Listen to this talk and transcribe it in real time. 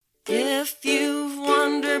If you've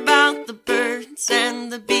wondered about the birds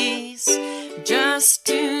and the bees, just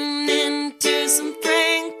tune into some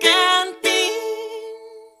Frank and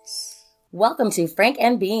Beans. Welcome to Frank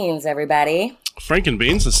and Beans, everybody. Frank and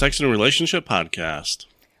Beans, the Sex and Relationship podcast.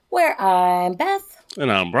 Where I'm Beth.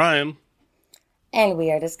 And I'm Brian. And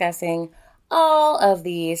we are discussing all of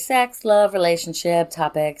the sex, love, relationship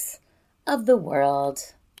topics of the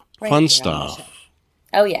world. Fun stuff.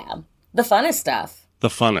 Oh, yeah. The funnest stuff. The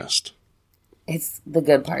funnest. It's the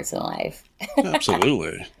good parts in life.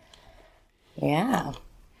 Absolutely. Yeah.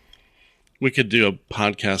 We could do a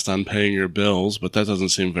podcast on paying your bills, but that doesn't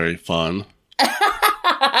seem very fun.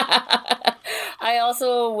 I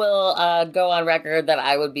also will go on record that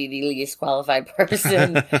I would be the least qualified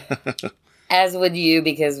person, as would you,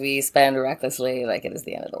 because we spend recklessly like it is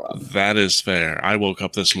the end of the world. That is fair. I woke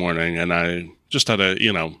up this morning and I just had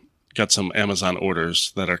got some Amazon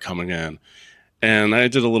orders that are coming in. And I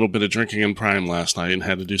did a little bit of drinking in Prime last night and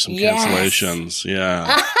had to do some cancellations. Yeah.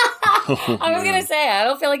 I was going to say, I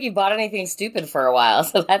don't feel like you bought anything stupid for a while,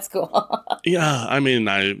 so that's cool. Yeah, I mean,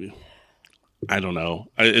 I don't know.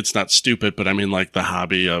 It's not stupid, but I mean, like the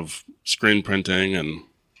hobby of screen printing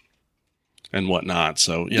and whatnot.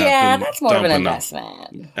 So yeah, that's more of an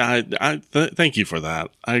investment. Thank you for that.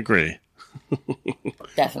 I agree.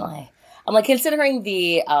 Definitely. I'm like, considering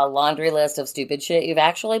the laundry list of stupid shit you've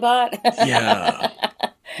actually bought. Yeah.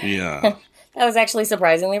 That was actually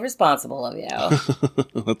surprisingly responsible of you.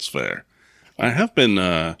 That's fair. I have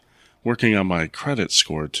been working on my credit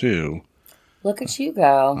score too. Look at you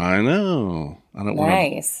go. I know. I don't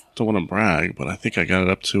want to brag, but I think I got it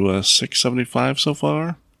up to 675 so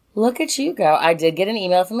far. Look at you go. I did get an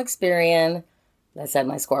email from Experian that said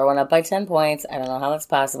my score went up by 10 points. I don't know how that's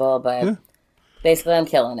possible, but basically I'm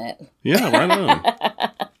killing it. Yeah, right on.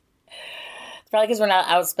 It's probably because we're not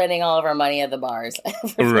out spending all of our money at the bars.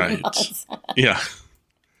 Right. Yeah.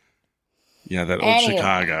 Yeah, that old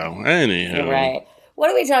Chicago. Anywho. Right. What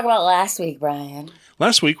did we talk about last week, Brian?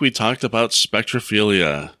 Last week we talked about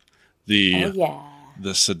spectrophilia, the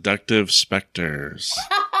seductive specters.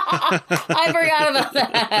 I forgot about that.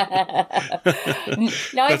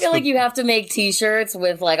 Now I feel like you have to make T-shirts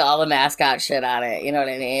with like all the mascot shit on it. You know what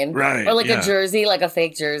I mean? Right. Or like a jersey, like a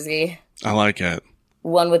fake jersey. I like it.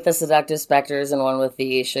 One with the seductive specters and one with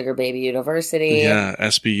the Sugar Baby University. Yeah,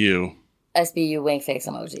 SBU. SBU wink face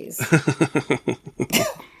emojis.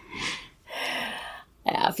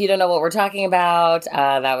 Yeah, if you don't know what we're talking about,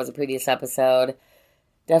 that was a previous episode.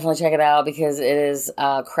 Definitely check it out because it is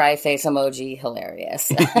cry face emoji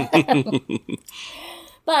hilarious.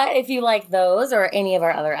 But if you like those or any of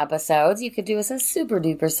our other episodes, you could do us a super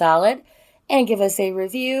duper solid and give us a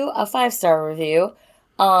review, a 5-star review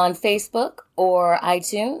on Facebook or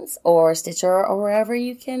iTunes or Stitcher or wherever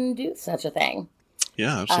you can do such a thing.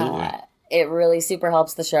 Yeah, absolutely. It really super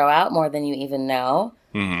helps the show out more than you even know,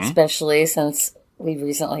 especially since we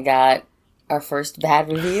recently got our first bad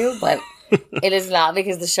review, but it is not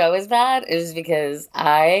because the show is bad. It is because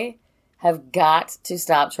I have got to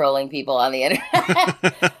stop trolling people on the internet.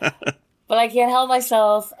 But I can't help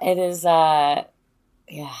myself. It is, So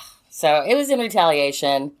it was in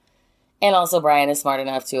retaliation. And also Brian is smart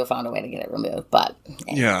enough to have found a way to get it removed. But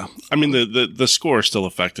anyway. Yeah, I mean, the score still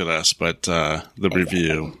affected us, but the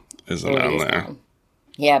review isn't on there.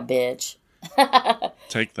 Yeah, bitch.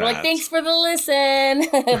 Take that. Like, thanks for the listen.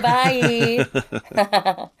 Bye.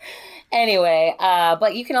 Anyway,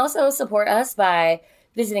 but you can also support us by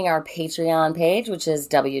visiting our Patreon page, which is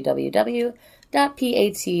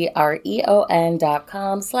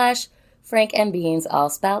www.patreon.com/Frank and Beans, all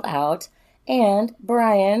spelled out. And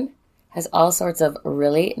Brian has all sorts of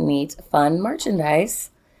really neat, fun merchandise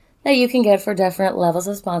that you can get for different levels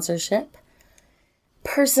of sponsorship.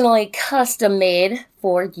 Personally custom made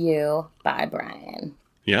for you by Brian.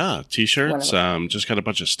 Yeah, T-shirts. Just got a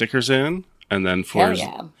bunch of stickers in, and then for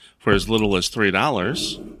as little as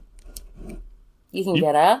 $3, you can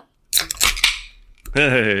get a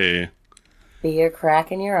beer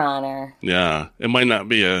crack in your honor. Yeah, it might not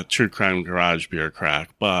be a True Crime Garage beer crack,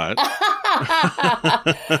 but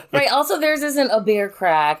right. Also, theirs isn't a beer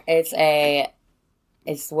crack. It's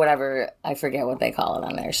whatever, I forget what they call it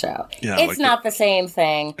on their show. Yeah, it's not the same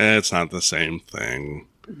thing. It's not the same thing.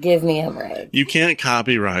 Give me a break. You can't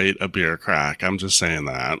copyright a beer crack. I'm just saying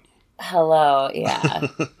that. Hello, yeah.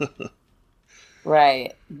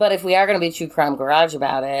 Right. But if we are going to be True Crime Garage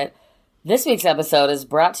about it, this week's episode is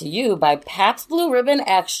brought to you by Pabst Blue Ribbon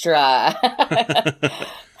Extra.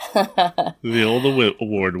 The old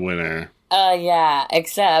award winner. Yeah,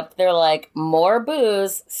 except they're like, more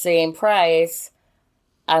booze, same price.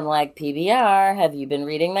 I'm like, PBR, have you been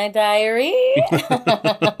reading my diary?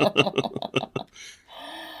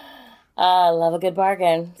 love a good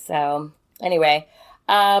bargain. So anyway,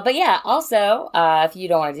 but yeah, also, if you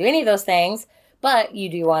don't want to do any of those things, but you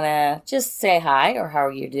do want to just say hi or how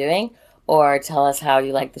are you doing, or tell us how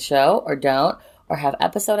you like the show or don't, or have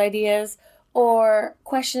episode ideas or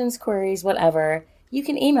questions, queries, whatever, you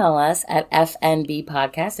can email us at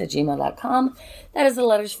fnbpodcast@gmail.com. That is the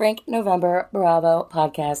letters Frank November Bravo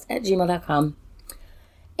podcast@gmail.com.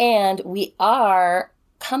 And we are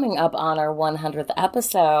coming up on our 100th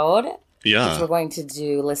episode. Yeah. Which we're going to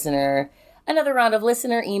do another round of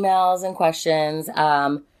listener emails and questions,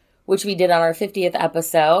 which we did on our 50th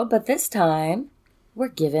episode. But this time, we're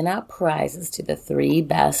giving out prizes to the 3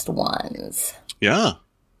 best ones. Yeah.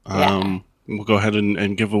 We'll go ahead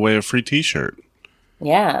and give away a free t-shirt.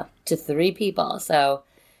 Yeah, to 3 people. So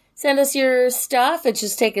send us your stuff. It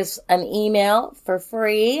just take us an email for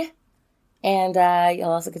free. And you'll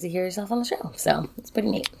also get to hear yourself on the show. So it's pretty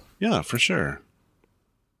neat. Yeah, for sure.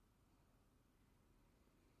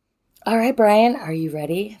 All right, Brian, are you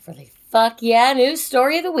ready for the Fuck Yeah News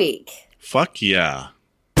Story of the Week? Fuck yeah.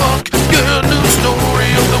 Fuck yeah, news story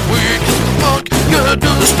of the week. Fuck yeah,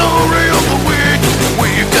 news story of the week. We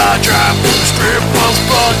got drive-through strip clubs.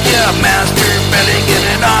 Fuck yeah, masturbating in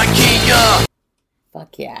an IKEA.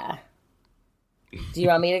 Fuck yeah. Do you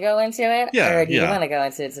want me to go into it? Yeah, Or do you yeah. want to go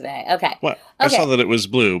into it today? Okay. Well, I saw that it was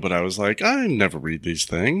blue, but I was like, I never read these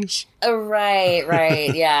things.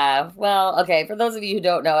 Right, yeah. Well, okay, for those of you who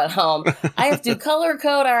don't know at home, I have to color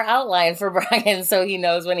code our outline for Brian so he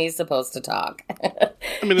knows when he's supposed to talk. I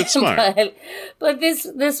mean, it's smart. but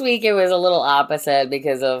this week it was a little opposite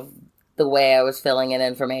because of the way I was filling in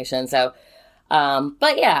information. So,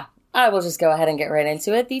 but yeah, I will just go ahead and get right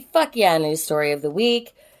into it. The Fuck Yeah News Story of the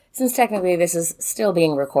Week. Since technically this is still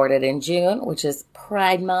being recorded in June, which is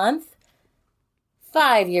Pride Month,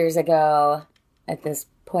 5 years ago, at this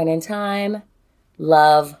point in time,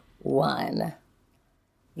 love won.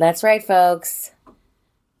 That's right, folks.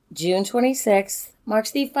 June 26th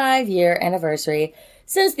marks the 5-year anniversary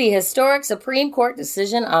since the historic Supreme Court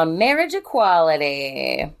decision on marriage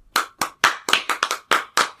equality.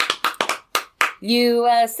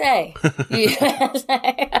 USA.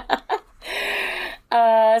 USA.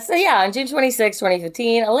 So yeah, on June 26,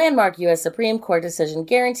 2015, a landmark U.S. Supreme Court decision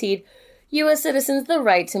guaranteed U.S. citizens the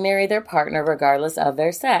right to marry their partner regardless of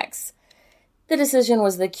their sex. The decision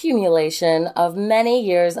was the accumulation of many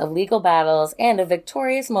years of legal battles and a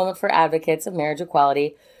victorious moment for advocates of marriage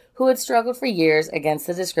equality who had struggled for years against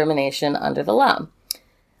the discrimination under the law.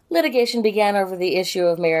 Litigation began over the issue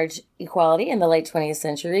of marriage equality in the late 20th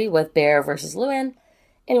century with Bear versus Lewin,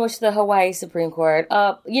 in which the Hawaii Supreme Court,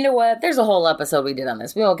 you know what, there's a whole episode we did on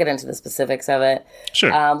this. We won't get into the specifics of it.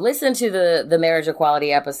 Sure. Listen to the marriage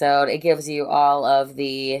equality episode. It gives you all of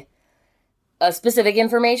the specific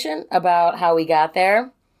information about how we got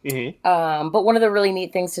there. Mm-hmm. But one of the really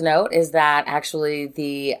neat things to note is that actually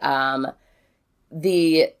the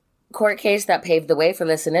court case that paved the way for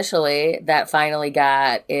this initially, that finally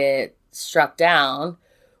got it struck down,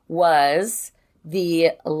 was the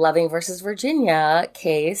Loving versus Virginia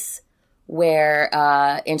case where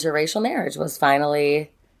interracial marriage was finally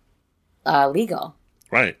legal.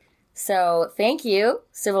 Right. So thank you,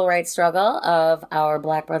 civil rights struggle of our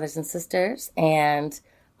Black brothers and sisters and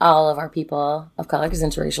all of our people of color, because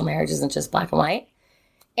interracial marriage isn't just black and white.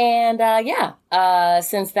 And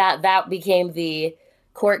since that became the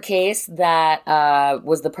court case that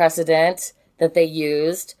was the precedent that they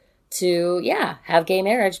used to, have gay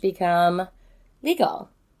marriage become legal.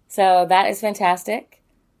 So that is fantastic.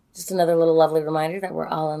 Just another little lovely reminder that we're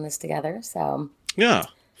all in this together. So yeah,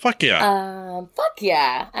 fuck yeah. Fuck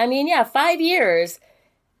yeah. I mean, 5 years.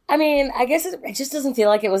 I mean, I guess it just doesn't feel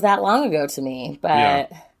like it was that long ago to me, but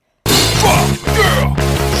Fuck yeah!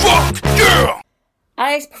 Fuck yeah!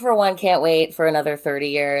 I, for one, can't wait for another 30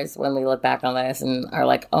 years when we look back on this and are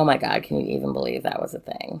like, oh my God, can you even believe that was a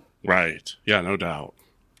thing? Right. Yeah, no doubt.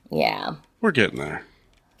 Yeah. We're getting there.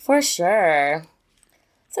 For sure.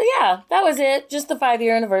 So yeah, that was it. Just the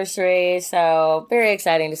 5-year anniversary. So very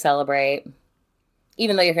exciting to celebrate.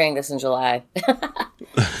 Even though you're hearing this in July.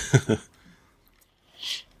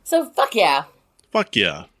 So fuck yeah. Fuck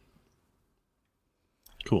yeah.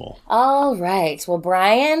 Cool. All right. Well,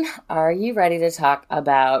 Brian, are you ready to talk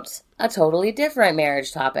about a totally different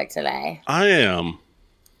marriage topic today? I am.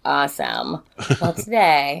 Awesome. Well,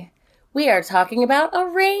 today we are talking about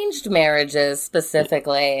arranged marriages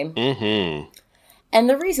specifically. Mm-hmm. And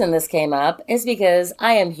the reason this came up is because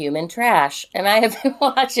I am human trash, and I have been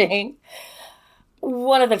watching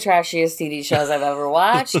one of the trashiest TV shows I've ever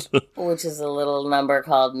watched, which is a little number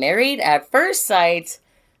called Married at First Sight,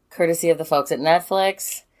 courtesy of the folks at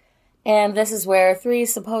Netflix. And this is where three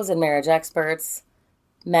supposed marriage experts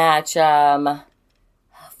match from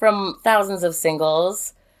thousands of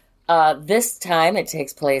singles. This time it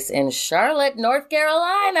takes place in Charlotte, North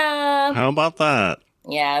Carolina. How about that?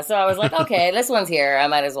 Yeah, so I was like, okay, this one's here. I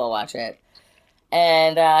might as well watch it.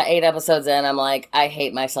 And 8 episodes in, I'm like, I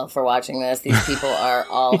hate myself for watching this. These people are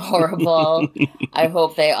all horrible. I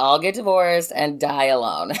hope they all get divorced and die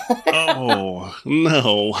alone. Oh,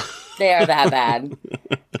 no. They are that bad.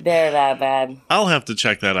 They're that bad. I'll have to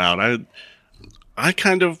check that out. I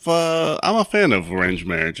kind of, I'm a fan of arranged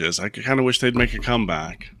marriages. I kind of wish they'd make a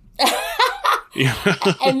comeback.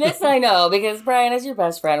 And this I know, because Brian, as your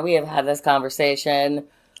best friend, we have had this conversation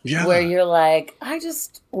where you're like, I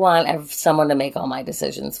just want someone to make all my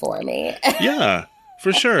decisions for me. Yeah,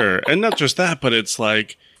 for sure. And not just that, but it's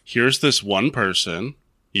like, here's this one person,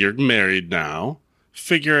 you're married now,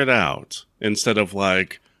 figure it out. Instead of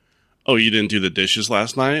like, oh, you didn't do the dishes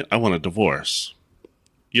last night? I want a divorce.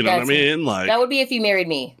 You know what I mean? Like, that would be if you married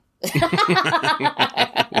me.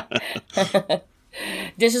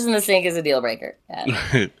 Dishes in the sink is a deal breaker.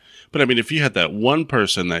 Yeah. But I mean, if you had that one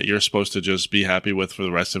person that you're supposed to just be happy with for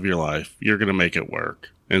the rest of your life, you're going to make it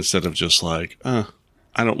work. Instead of just like, I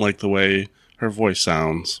don't like the way her voice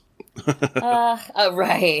sounds.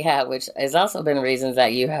 Right, yeah, which has also been reasons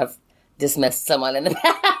that you have dismissed someone in the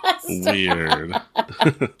past. Weird.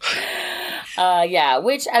 Yeah,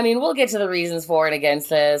 which, I mean, we'll get to the reasons for and against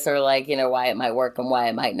this, or like, why it might work and why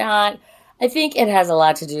it might not. I think it has a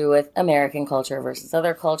lot to do with American culture versus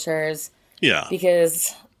other cultures. Yeah.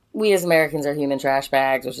 Because we as Americans are human trash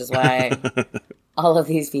bags, which is why all of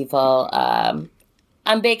these people,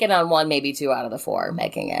 I'm banking on 1, maybe 2 out of the 4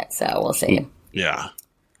 making it. So we'll see. Yeah.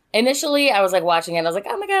 Initially, I was like watching it, and I was like,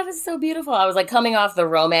 oh my God, this is so beautiful. I was like coming off the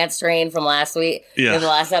romance train from last week. Yeah. In the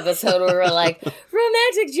last episode, we were like,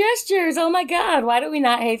 romantic gestures. Oh my God, why do we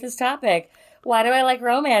not hate this topic? Why do I like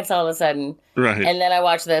romance all of a sudden? Right. And then I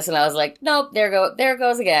watched this, and I was like, nope, there it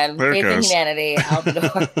goes again. There it Faith in goes. humanity, out the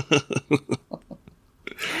door.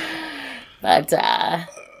 But,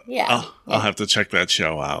 yeah. I'll have to check that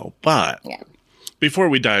show out. But before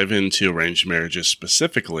we dive into arranged marriages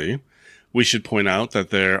specifically, we should point out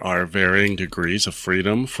that there are varying degrees of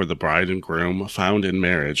freedom for the bride and groom found in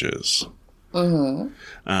marriages. Mm-hmm.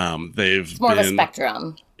 It's more of a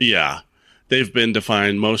spectrum. Yeah. They've been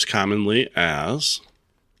defined most commonly as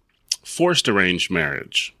forced arranged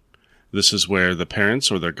marriage. This is where the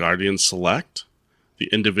parents or their guardians select. The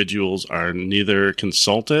individuals are neither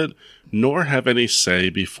consulted nor have any say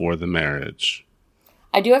before the marriage.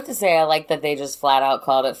 I do have to say I like that they just flat out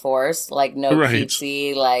called it forced. Like, no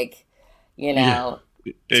cutesy, like,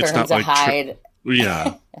 It's turn not to like hide.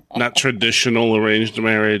 Not traditional arranged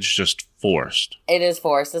marriage, just forced. It is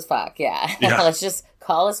forced as fuck, yeah. Let's just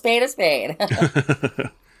call a spade a spade.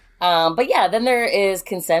 But yeah, then there is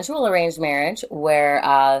consensual arranged marriage where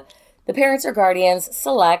the parents or guardians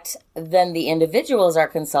select, then the individuals are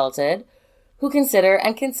consulted, who consider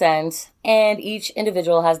and consent, and each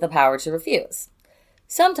individual has the power to refuse.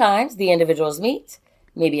 Sometimes the individuals meet,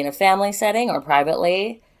 maybe in a family setting or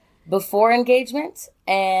privately, before engagement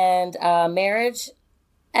and marriage,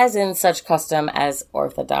 as in such custom as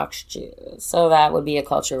Orthodox Jews. So that would be a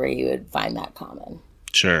culture where you would find that common.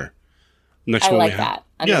 Sure. Next I one like we that.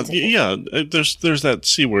 Yeah. There's that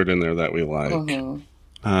C word in there that we like.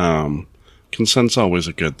 Mm-hmm. Consent's always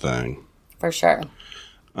a good thing. For sure.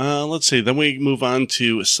 Let's see. Then we move on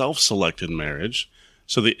to self-selected marriage.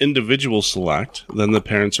 So the individuals select, then the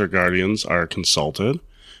parents or guardians are consulted,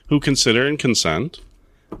 who consider and consent,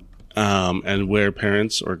 and where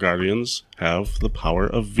parents or guardians have the power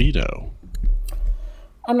of veto.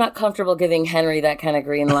 I'm not comfortable giving Henry that kind of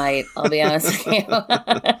green light, I'll be honest with you.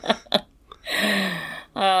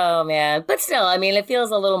 Oh, man. But still, I mean, it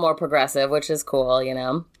feels a little more progressive, which is cool,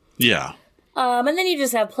 Yeah. And then you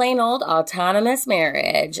just have plain old autonomous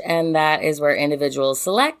marriage, and that is where individuals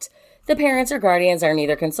select. The parents or guardians are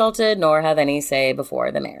neither consulted nor have any say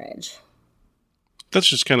before the marriage. That's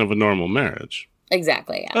just kind of a normal marriage.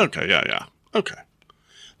 Exactly, yeah. Okay, yeah. Okay.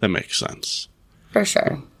 That makes sense. For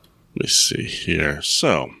sure. Let me see here.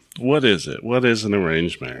 So, what is it? What is an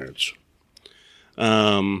arranged marriage?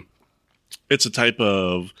 It's a type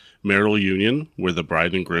of marital union where the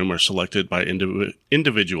bride and groom are selected by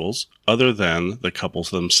individuals other than the couples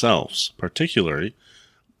themselves, particularly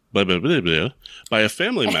by a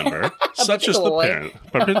family member, such as the parent.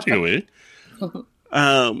 Particularly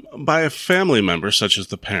by a family member, such as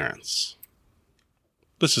the parents.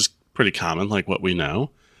 This is pretty common, like what we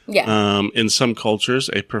know. Yeah. In some cultures,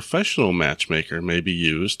 a professional matchmaker may be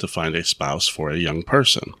used to find a spouse for a young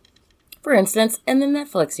person. For instance, in the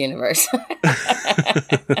Netflix universe.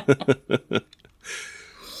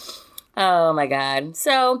 Oh my God.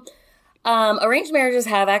 So, arranged marriages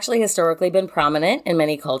have actually historically been prominent in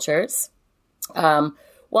many cultures.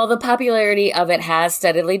 While the popularity of it has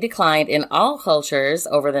steadily declined in all cultures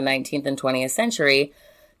over the 19th and 20th century,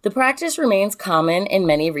 the practice remains common in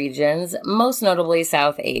many regions, most notably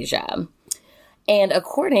South Asia. And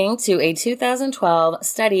according to a 2012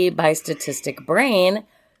 study by Statistic Brain,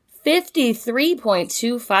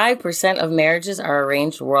 53.25% of marriages are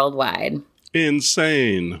arranged worldwide.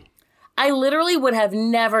 Insane. I literally would have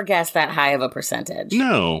never guessed that high of a percentage.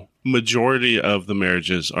 No. Majority of the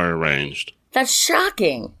marriages are arranged. That's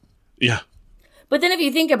shocking. Yeah. But then if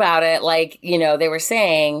you think about it, like, you know, they were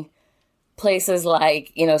saying places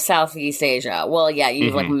like, you know, Southeast Asia. Well, yeah, you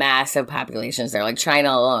have like massive populations there. Like China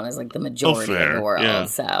alone is like the majority of the world. Yeah.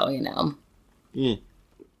 So, you know.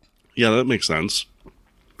 Yeah, that makes sense.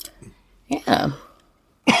 Yeah.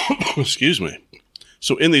 Excuse me.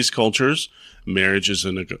 So in these cultures, marriage is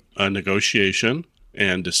a negotiation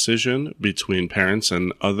and decision between parents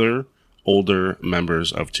and other older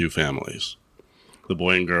members of two families. The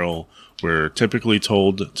boy and girl were typically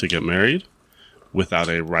told to get married without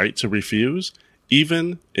a right to refuse,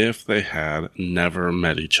 even if they had never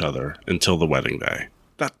met each other until the wedding day.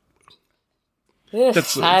 I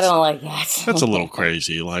don't like that. That's a little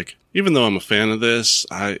crazy. Like, even though I'm a fan of this,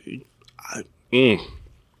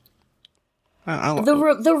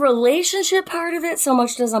 The relationship part of it so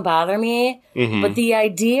much doesn't bother me, but the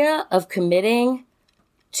idea of committing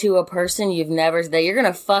to a person that you're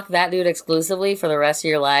gonna fuck that dude exclusively for the rest of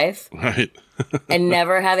your life, right? And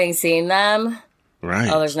never having seen them, right?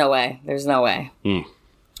 Oh, there's no way.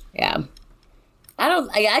 Yeah,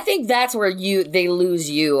 I think that's where they lose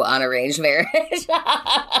you on arranged marriage.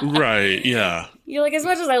 Right? Yeah. You're like, as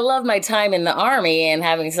much as I love my time in the army and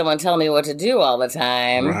having someone tell me what to do all the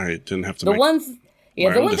time. Right. Didn't have to make my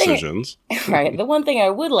own decisions. Right. The one thing I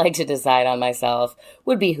would like to decide on myself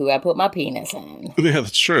would be who I put my penis in. Yeah,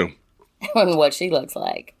 that's true. And what she looks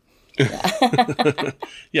like. Yeah,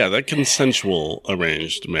 yeah, that consensual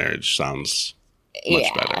arranged marriage sounds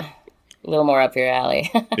much better. A little more up your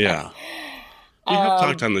alley. Yeah. We have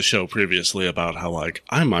talked on the show previously about how, like,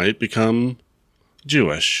 I might become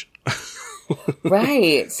Jewish.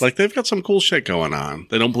 Right. Like, they've got some cool shit going on.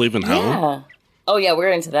 They don't believe in hell. Yeah. Oh, yeah,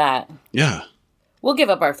 we're into that. Yeah. We'll give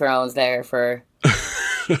up our thrones there for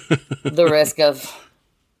the risk of...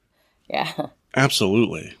 Yeah.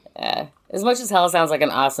 Absolutely. Yeah. As much as hell sounds like an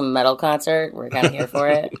awesome metal concert, we're kind of here for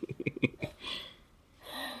it.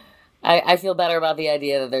 I feel better about the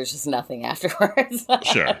idea that there's just nothing afterwards.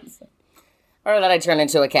 Sure. Or that I turn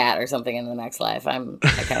into a cat or something in the next life. I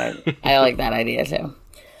like that idea too.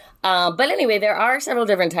 But anyway, there are several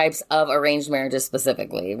different types of arranged marriages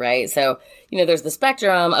specifically, right? So, you know, there's the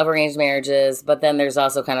spectrum of arranged marriages, but then there's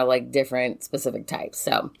also kind of like different specific types.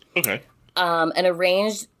 So, okay. An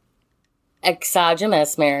arranged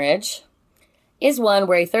exogamous marriage is one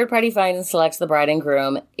where a third party finds and selects the bride and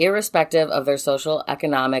groom, irrespective of their social,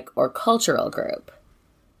 economic, or cultural group.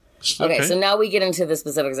 Okay, so now we get into the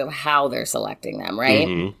specifics of how they're selecting them,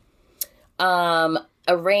 right?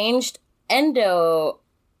 Arranged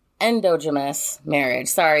endogamous marriage.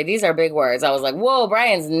 Sorry, these are big words. I was like, whoa,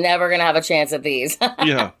 Brian's never going to have a chance at these.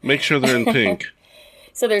 Yeah, make sure they're in pink.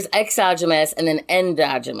 So there's exogamous and then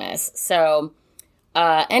endogamous. So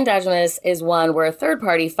endogamous is one where a third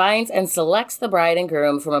party finds and selects the bride and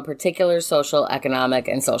groom from a particular social, economic,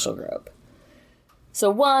 and social group. So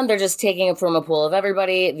one, they're just taking it from a pool of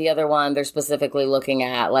everybody. The other one, they're specifically looking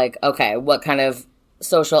at, like, okay, what kind of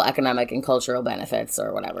social, economic, and cultural benefits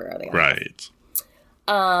or whatever are they on? Right.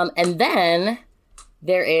 And then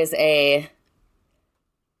there is a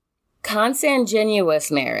consanguineous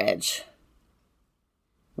marriage.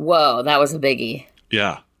 Whoa, that was a biggie.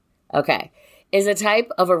 Yeah. Okay. Is a type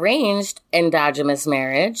of arranged endogamous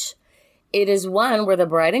marriage. It is one where the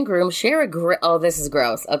bride and groom share oh, this is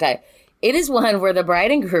gross. Okay. It is one where the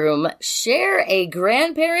bride and groom share a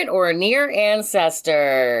grandparent or a near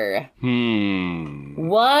ancestor.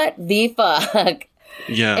 What the fuck?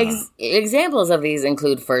 Yeah. Examples of these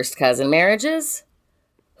include first cousin marriages,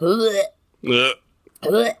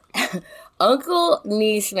 uncle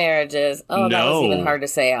niece marriages. Oh, that was even hard to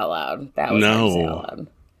say out loud. Hard to say out loud.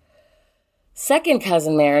 Second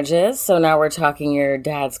cousin marriages. So now we're talking your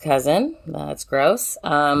dad's cousin. That's gross.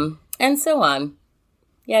 And so on.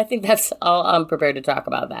 Yeah, I think that's all I'm prepared to talk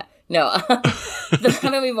about that. No, I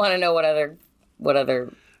don't even want to know what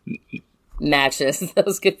other matches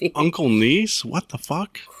those could be. Uncle niece? What the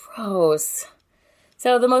fuck? Gross.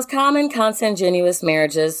 So the most common consanguineous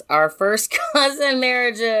marriages are first cousin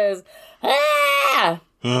marriages.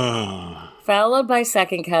 Followed by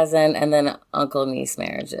second cousin and then uncle niece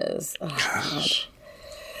marriages. Oh, God.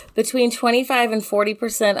 Between 25 and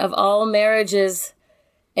 40% of all marriages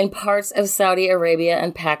in parts of Saudi Arabia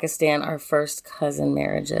and Pakistan are first cousin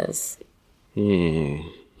marriages. Oh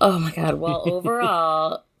my God. Well,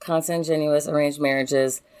 overall, consanguineous arranged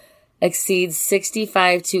marriages exceeds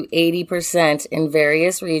 65 to 80% in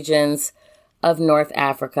various regions of North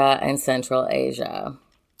Africa and Central Asia.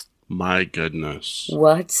 My goodness.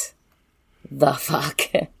 What the fuck?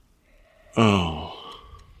 Oh.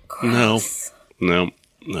 Gross. No.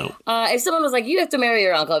 If someone was like, you have to marry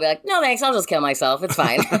your uncle, I'd be like, no thanks, I'll just kill myself. It's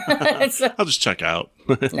fine. I'll just check out.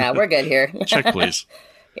 No, we're good here. Check, please.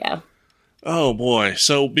 Yeah. Oh, boy.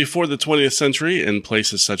 So before the 20th century, in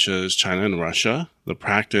places such as China and Russia, the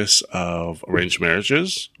practice of arranged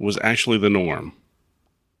marriages was actually the norm.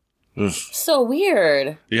 Ugh. So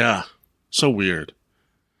weird. Yeah, so weird.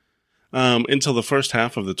 Until the first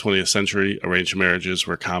half of the 20th century, arranged marriages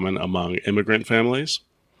were common among immigrant families.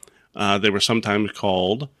 They were sometimes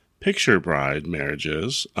called picture bride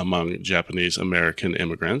marriages among Japanese American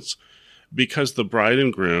immigrants because the bride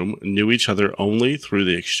and groom knew each other only through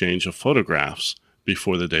the exchange of photographs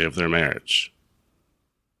before the day of their marriage.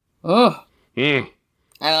 Oh. I don't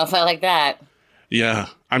know if I like that. Yeah.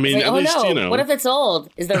 I mean, like, at least, no. you know. What if it's old?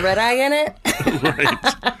 Is there red eye in it? Right.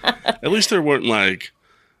 At least there weren't, like,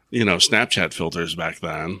 Snapchat filters back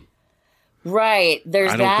then. Right.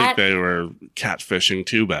 I don't think they were catfishing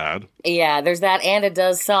too bad. Yeah, there's that, and it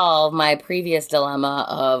does solve my previous dilemma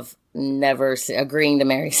of never agreeing to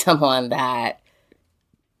marry someone that,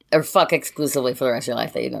 or fuck exclusively for the rest of your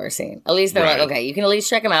life that you've never seen. At least they're like, okay, you can at least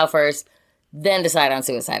check them out first, then decide on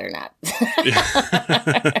suicide or not.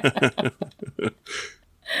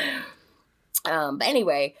 But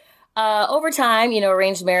anyway, over time,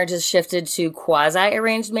 arranged marriages shifted to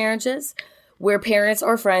quasi-arranged marriages, where parents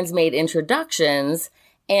or friends made introductions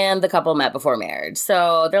and the couple met before marriage.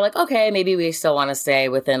 So they're like, okay, maybe we still want to stay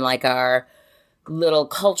within like our little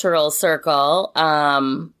cultural circle,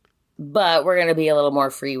 but we're going to be a little more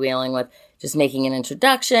freewheeling with just making an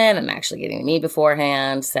introduction and actually getting to meet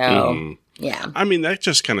beforehand. So, yeah. I mean, that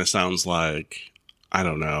just kind of sounds like, I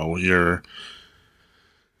don't know, your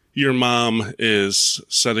mom is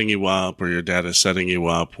setting you up or your dad is setting you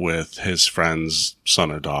up with his friend's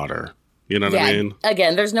son or daughter. You know what I mean?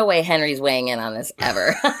 Again, there's no way Henry's weighing in on this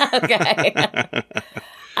ever. Okay.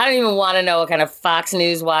 I don't even want to know what kind of Fox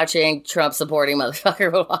News watching, Trump supporting motherfucker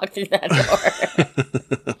will walk through that door.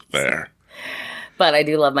 Fair. But I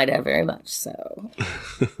do love my dad very much, so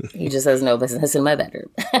he just has no business in my bedroom.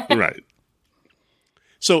 Right.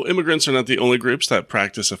 So immigrants are not the only groups that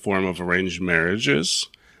practice a form of arranged marriages.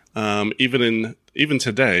 Even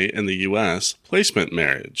today in the U.S., placement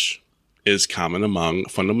marriage is common among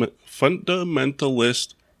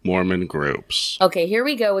fundamentalist Mormon groups. Okay, here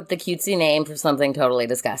we go with the cutesy name for something totally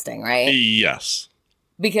disgusting, right? Yes.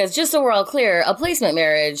 Because just so we're all clear, a placement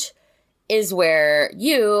marriage is where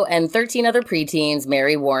you and 13 other preteens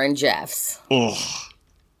marry Warren Jeffs. Oh.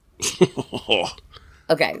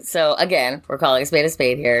 Okay, so again, we're calling a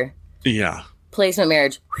spade here. Yeah. Placement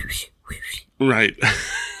marriage. Right.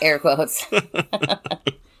 Air quotes.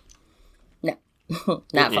 No,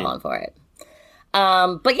 not falling for it.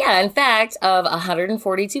 But yeah, in fact, of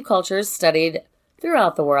 142 cultures studied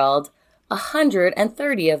throughout the world,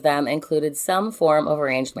 130 of them included some form of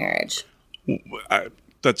arranged marriage.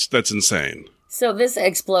 That's insane. So this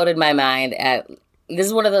exploded my mind this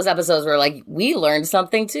is one of those episodes where, like, we learned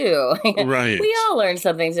something too. Right. We all learned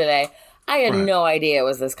something today. I had no idea it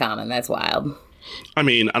was this common. That's wild. I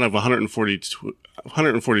mean, out of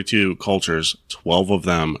 142 cultures, 12 of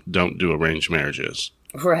them don't do arranged marriages.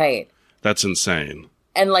 Right. That's insane.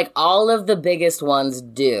 And, like, all of the biggest ones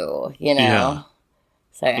do, Yeah.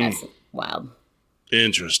 So that's wild.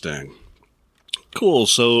 Interesting. Cool.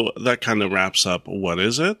 So that kind of wraps up what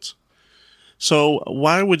is it? So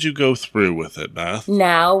why would you go through with it, Beth?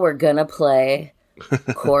 Now we're gonna play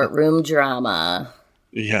courtroom drama.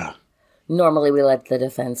 Yeah. Normally we let the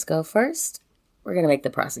defense go first. We're gonna make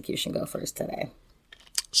the prosecution go first today.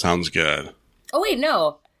 Sounds good. Oh wait,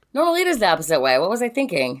 no. Normally it is the opposite way. What was I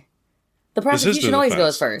thinking? The prosecution always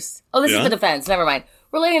goes first. Oh, this is the defense. Never mind.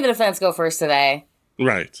 We're letting the defense go first today.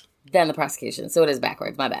 Right. Then the prosecution. So it is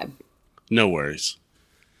backwards. My bad. No worries.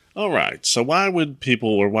 All right. So why do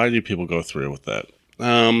people go through with that?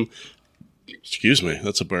 Excuse me.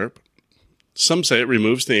 That's a burp. Some say it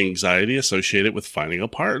removes the anxiety associated with finding a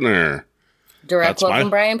partner. Direct quote from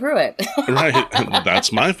Brian Pruitt. Right.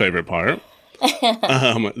 That's my favorite part.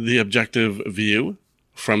 The objective view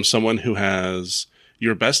from someone who has,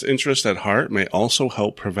 Your best interest at heart may also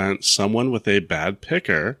help prevent someone with a bad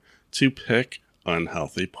picker to pick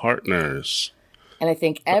unhealthy partners. And I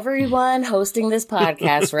think everyone hosting this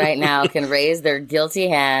podcast right now can raise their guilty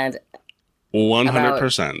hand.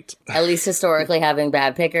 100%. At least historically having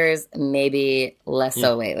bad pickers, maybe less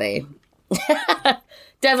so lately.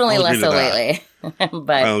 Definitely less so lately.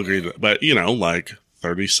 But I'll agree to that. But, you know, like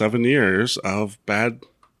 37 years of bad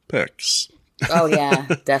picks. Oh, yeah,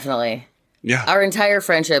 definitely. Yeah. Our entire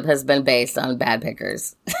friendship has been based on bad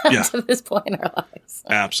pickers to this point in our lives.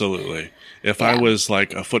 Absolutely. If I was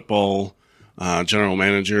like a football general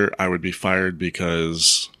manager, I would be fired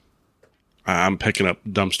because I'm picking up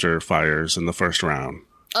dumpster fires in the first round.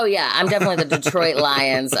 Oh, yeah. I'm definitely the Detroit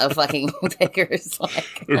Lions of fucking pickers.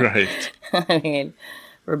 Like, Right. I mean,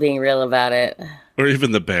 we're being real about it. Or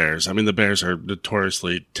even the Bears. I mean, the Bears are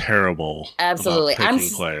notoriously terrible. Absolutely. About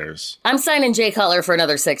picking players. I'm signing Jay Cutler for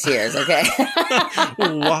another 6 years, okay?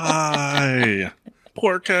 Why?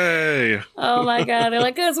 Poor Kay. Oh, my God. They're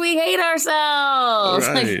like, because we hate ourselves.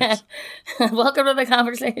 Right. Like, welcome to the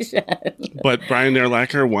conversation. But Brian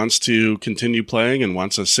Urlacher wants to continue playing and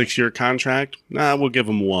wants a 6-year contract. Nah, we'll give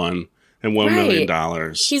him one. And $1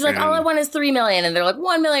 million. He's like, all I want is $3 million. And they're like,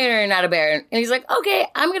 $1 million or you're not a Bear. And he's like, okay,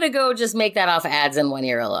 I'm going to go just make that off ads in 1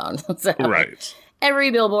 year alone. So right.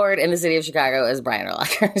 Every billboard in the city of Chicago is Brian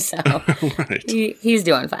Urlacher. So right. He's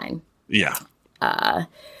doing fine. Yeah.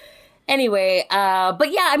 Anyway,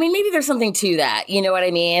 but yeah, I mean, maybe there's something to that. You know what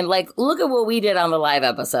I mean? Like, look at what we did on the live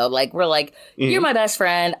episode. Like, we're like, you're my best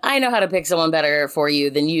friend. I know how to pick someone better for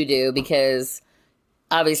you than you do because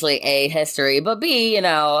obviously A, history, but B, you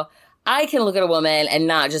know, I can look at a woman and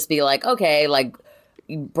not just be like, okay, like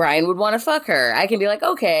Brian would want to fuck her. I can be like,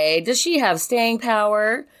 okay, does she have staying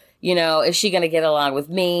power? You know, is she going to get along with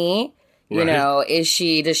me? You know, does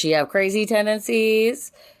she have crazy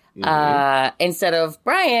tendencies? Instead of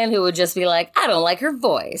Brian, who would just be like, I don't like her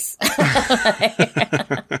voice.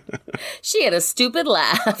 She had a stupid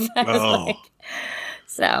laugh. Like,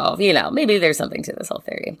 so, you know, maybe there's something to this whole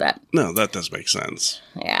theory, but no, that does make sense.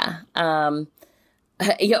 Yeah.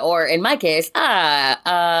 Yeah, or in my case,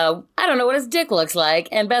 I don't know what his dick looks like,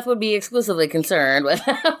 and Beth would be exclusively concerned with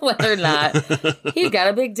whether or not he's got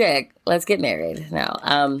a big dick. Let's get married.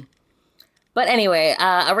 No. But anyway,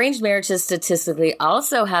 arranged marriages statistically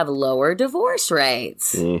also have lower divorce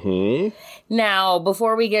rates. Mm-hmm. Now,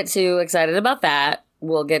 before we get too excited about that,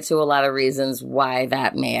 we'll get to a lot of reasons why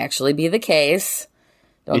that may actually be the case.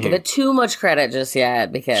 Don't give it too much credit just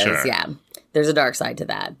yet because, there's a dark side to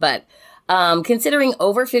that. But considering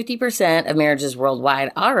over 50% of marriages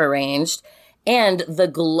worldwide are arranged, and the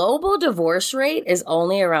global divorce rate is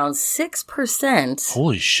only around 6%.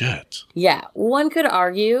 Holy shit. Yeah. One could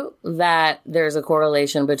argue that there's a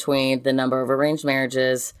correlation between the number of arranged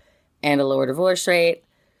marriages and a lower divorce rate.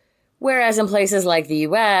 Whereas in places like the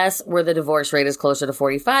U.S., where the divorce rate is closer to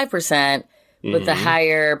 45%, with the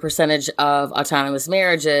higher percentage of autonomous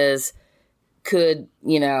marriages could,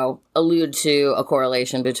 you know, allude to a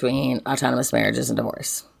correlation between autonomous marriages and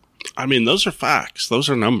divorce. I mean, those are facts. Those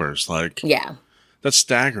are numbers. Like, yeah, that's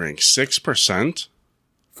staggering. 6%?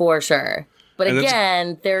 For sure. But and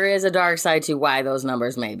again, there is a dark side to why those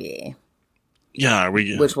numbers may be. Yeah,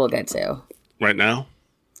 which we'll get to. Right now?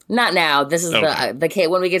 Not now. This is the case.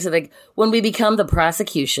 When we get to when we become the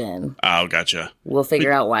prosecution. Oh, gotcha. We'll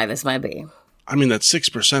figure out why this might be. I mean, that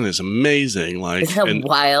 6% is amazing. Like, isn't that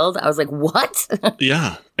wild? I was like, what?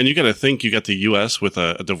 Yeah. And you got to think you got the U.S. with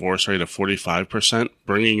a divorce rate of 45%,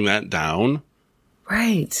 bringing that down.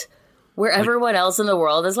 Right. Where everyone else in the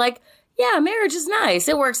world is like, yeah, marriage is nice.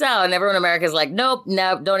 It works out. And everyone in America is like, nope,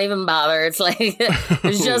 don't even bother. It's like,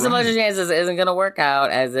 there's just as much a chance it isn't going to work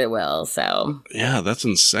out as it will. So. Yeah, that's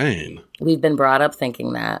insane. We've been brought up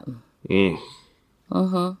thinking that.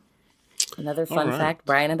 Mm. Another fun fact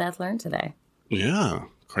Brian and Beth learned today. Yeah,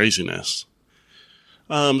 craziness.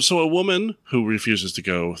 So a woman who refuses to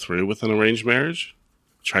go through with an arranged marriage,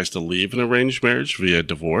 tries to leave an arranged marriage via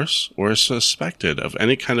divorce, or is suspected of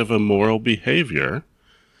any kind of immoral behavior,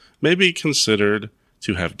 may be considered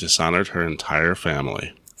to have dishonored her entire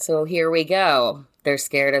family. So here we go. They're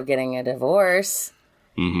scared of getting a divorce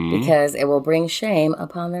because it will bring shame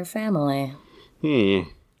upon their family.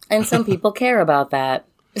 And some people care about that.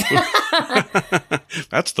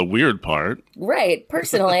 That's the weird part. Right.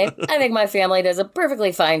 Personally, I think my family does a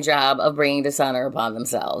perfectly fine job of bringing dishonor upon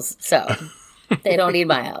themselves. So they don't need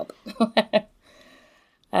my help.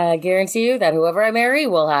 I guarantee you that whoever I marry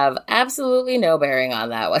will have absolutely no bearing on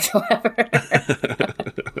that whatsoever.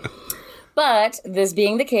 But this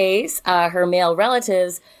being the case, her male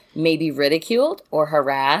relatives may be ridiculed or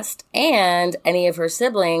harassed, and any of her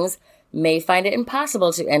siblings may find it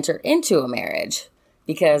impossible to enter into a marriage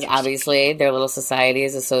because obviously their little society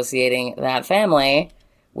is associating that family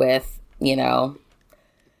with, you know,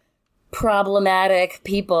 problematic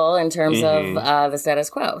people in terms of the status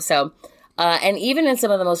quo. So, and even in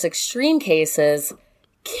some of the most extreme cases,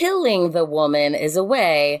 killing the woman is a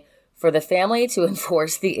way for the family to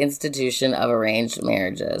enforce the institution of arranged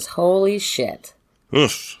marriages. Holy shit.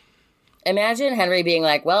 Oof. Imagine Henry being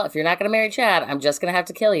like, well, if you're not going to marry Chad, I'm just going to have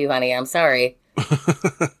to kill you, honey. I'm sorry.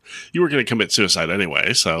 You were going to commit suicide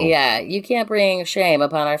anyway, so... Yeah, you can't bring shame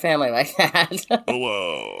upon our family like that.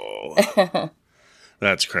 Whoa.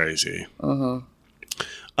 That's crazy.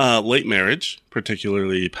 Late marriage,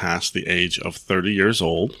 particularly past the age of 30 years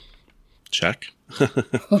old. Check.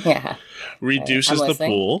 Yeah. Reduces the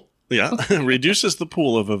pool. Yeah. Reduces the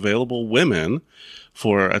pool of available women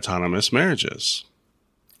for autonomous marriages.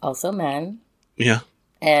 Also men. Yeah.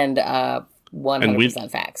 And 100%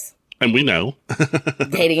 facts. And we know.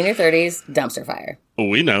 Dating in your 30s, dumpster fire.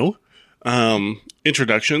 We know.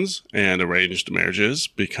 Introductions and arranged marriages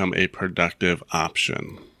become a productive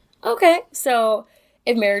option. Okay. So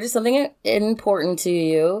if marriage is something important to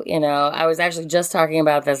you, you know, I was actually just talking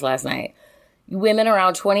about this last night. Women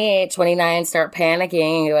around 28, 29 start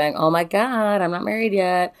panicking and going, oh my God, I'm not married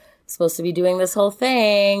yet. I'm supposed to be doing this whole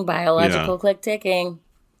thing, biological click ticking.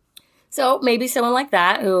 So maybe someone like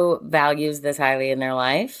that who values this highly in their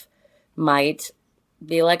life might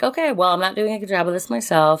be like, okay, well, I'm not doing a good job of this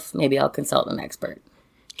myself. Maybe I'll consult an expert.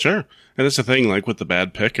 Sure. And it's the thing, like with the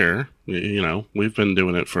bad picker, you know, we've been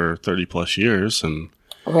doing it for 30 plus years, and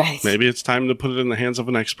maybe it's time to put it in the hands of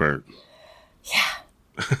an expert. Yeah.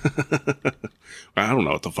 I don't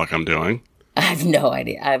know what the fuck I'm doing. I have no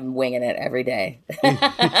idea. I'm winging it every day.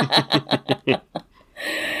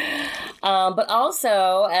 But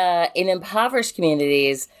also, in impoverished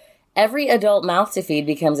communities, every adult mouth to feed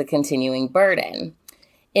becomes a continuing burden.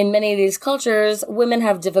 In many of these cultures, women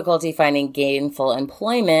have difficulty finding gainful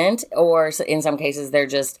employment, or in some cases, they're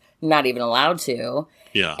just not even allowed to.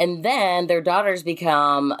 Yeah. And then their daughters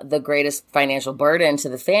become the greatest financial burden to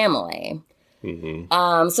the family.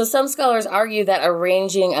 So some scholars argue that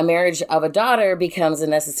arranging a marriage of a daughter becomes a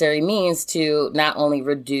necessary means to not only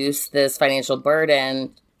reduce this financial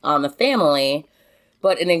burden on the family,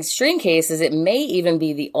 but in extreme cases, it may even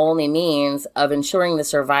be the only means of ensuring the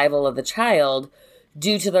survival of the child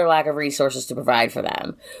due to their lack of resources to provide for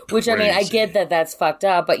them. Which, I mean, I get that that's fucked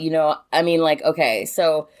up, but, you know, I mean, like, okay,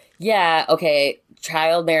 so, yeah, okay,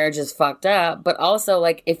 child marriage is fucked up, but also,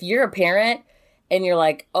 like, if you're a parent and you're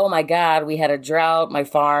like, oh my God, we had a drought, my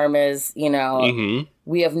farm is, you know,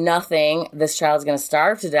 we have nothing, this child's going to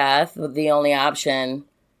starve to death, the only option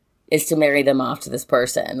is to marry them off to this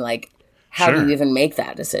person. Like, how do you even make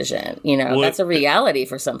that decision? You know, that's a reality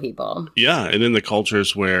for some people. Yeah, and in the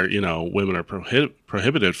cultures where, you know, women are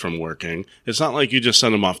prohibited from working, it's not like you just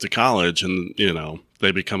send them off to college and, you know,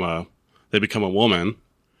 they become a woman.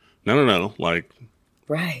 No. Like,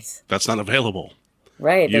 that's not available.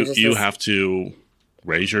 Right. You have to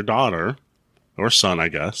raise your daughter, or son, I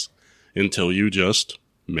guess, until you just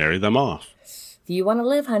marry them off. If you want to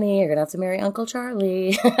live, honey, you're going to have to marry Uncle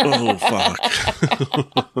Charlie. Oh, fuck.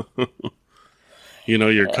 You know,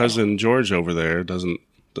 your cousin George over there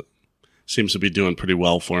seems to be doing pretty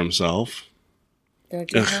well for himself.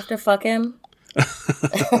 Don't you have to fuck him?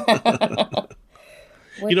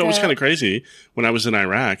 You know, it was kind of crazy. When I was in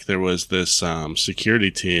Iraq, there was this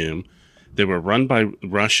security team. They were run by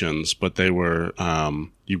Russians, but they were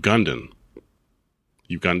Ugandan.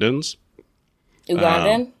 Ugandans?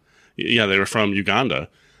 Ugandan? Yeah, they were from Uganda.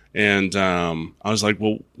 And I was like,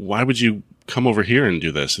 well, why would you come over here and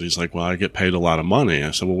do this? And he's like, well, I get paid a lot of money.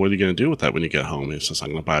 I said, well, what are you going to do with that when you get home? He says, I'm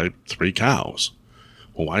going to buy 3 cows.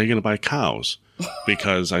 Well, why are you going to buy cows?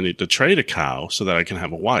 Because I need to trade a cow so that I can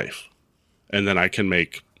have a wife. And then I can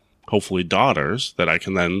make, hopefully, daughters that I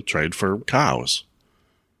can then trade for cows.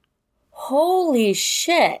 Holy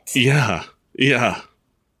shit. Yeah.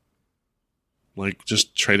 Like,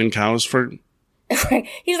 just trading cows for... He's like,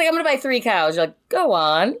 I'm going to buy 3 cows. You're like, go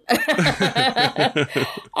on.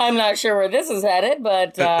 I'm not sure where this is headed,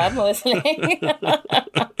 but I'm listening.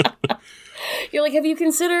 You're like, have you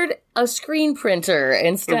considered a screen printer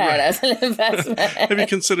instead as an investment? Have you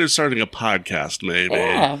considered starting a podcast, maybe?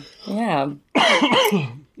 Yeah.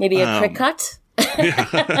 Maybe a quick cut?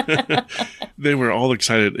 Yeah. They were all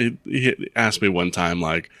excited. He asked me one time,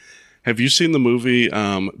 like, have you seen the movie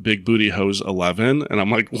Big Booty Hose 11? And I'm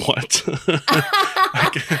like, what?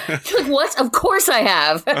 You're like, what? Of course I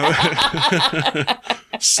have.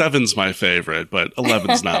 7's my favorite, but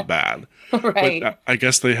 11's not bad. Right. But I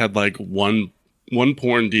guess they had like one one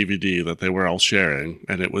porn DVD that they were all sharing,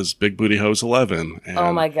 and it was Big Booty Hose 11. And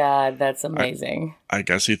oh my God, that's amazing. I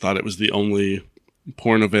guess he thought it was the only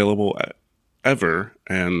porn available ever,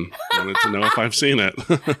 and wanted to know if I've seen it.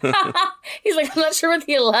 He's like, I'm not sure what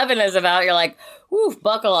the 11 is about. You're like, woof,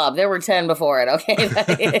 buckle up. There were 10 before it, okay?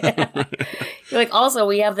 You're like, also,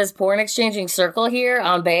 we have this porn exchanging circle here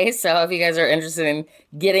on base, so if you guys are interested in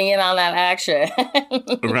getting in on that action.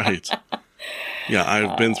 Right. Yeah,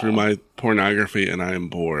 I've been through my pornography, and I am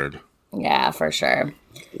bored. Yeah, for sure.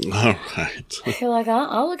 All right. You're like,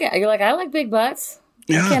 I'll look at. You're like, I like big butts.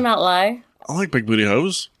 Yeah. I cannot lie. I like Big Booty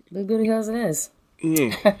Hose. Big booty hose it is.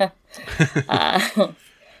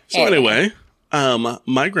 So anyway,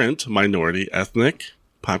 migrant, minority, ethnic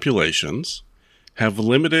populations have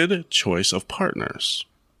limited choice of partners.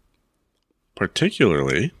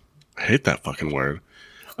 Particularly, I hate that fucking word.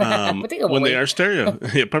 When they are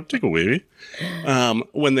particularly,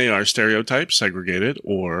 when they are stereotyped, segregated,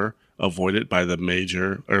 or avoided by the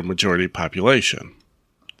major or majority population.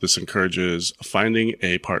 This encourages finding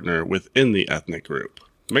a partner within the ethnic group.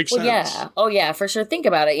 Makes sense. Yeah. Oh, yeah, for sure. Think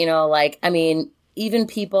about it. You know, like, I mean, even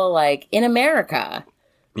people like in America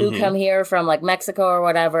who come here from like Mexico or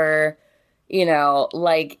whatever, you know,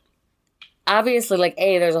 like, obviously, like,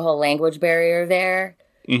 A, there's a whole language barrier there.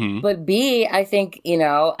 But B, I think, you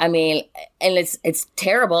know, I mean, and it's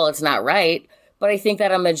terrible. It's not right. But I think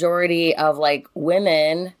that a majority of like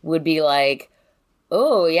women would be like,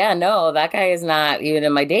 oh, yeah, no, that guy is not even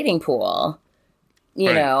in my dating pool,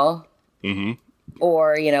 you know?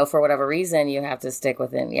 Or, you know, for whatever reason, you have to stick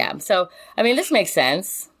within. Yeah. So, I mean, this makes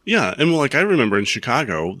sense. Yeah. And like, I remember in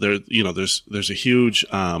Chicago, there, you know, there's a huge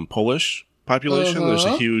Polish population. There's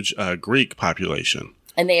a huge Greek population.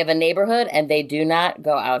 And they have a neighborhood, and they do not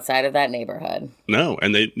go outside of that neighborhood. No.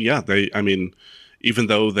 And I mean, even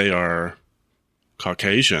though they are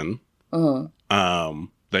Caucasian,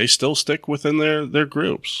 they still stick within their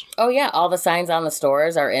groups. Oh, yeah. All the signs on the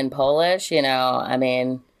stores are in Polish, you know, I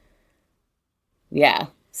mean... Yeah,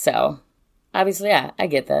 so obviously, yeah, I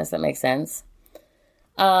get this. That makes sense.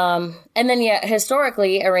 And then, yeah,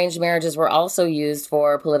 historically, arranged marriages were also used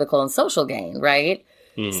for political and social gain, right?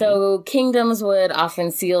 So kingdoms would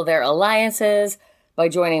often seal their alliances by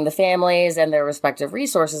joining the families and their respective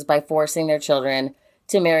resources by forcing their children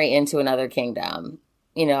to marry into another kingdom,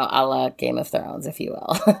 you know, a la Game of Thrones, if you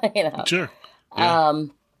will. You know? Sure. Yeah.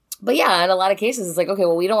 But yeah, in a lot of cases, it's like, okay,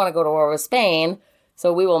 well, we don't want to go to war with Spain.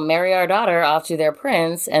 So we will marry our daughter off to their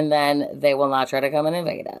prince, and then they will not try to come and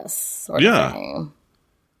invade us. Sort of thing.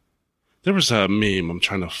 There was a meme I'm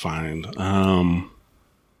trying to find.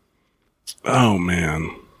 Oh,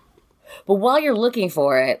 man. But while you're looking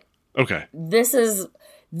for it, okay, this is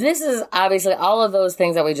obviously all of those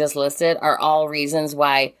things that we just listed are all reasons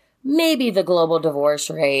why maybe the global divorce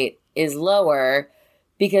rate is lower,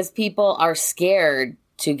 because people are scared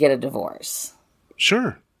to get a divorce.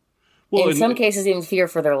 Sure. Well, in some cases, even fear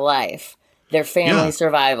for their life, their family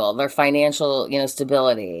survival, their financial, you know,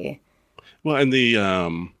 stability. Well, and the,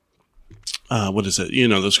 what is it? You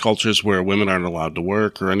know, those cultures where women aren't allowed to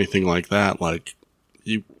work or anything like that, like,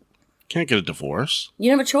 you can't get a divorce.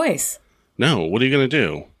 You don't have a choice. No. What are you going to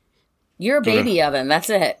do? You're a baby oven. That's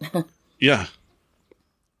it. Yeah.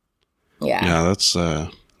 Yeah. Yeah, that's, I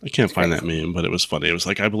can't find that meme, but it was funny. It was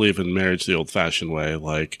like, I believe in marriage the old-fashioned way,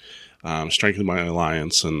 like, strengthen my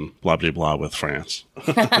alliance and blah, blah, blah with France.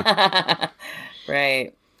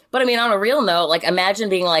 Right. But I mean, on a real note, like, imagine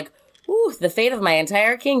being like, ooh, the fate of my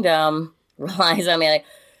entire kingdom relies on me. Like,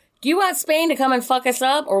 do you want Spain to come and fuck us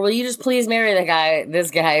up? Or will you just please marry this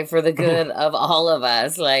guy for the good of all of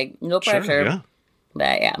us? Like, no pressure. Sure, yeah.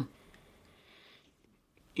 But yeah.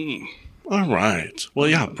 All right. Well,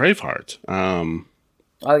 yeah, Braveheart.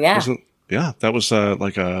 Oh, yeah. That was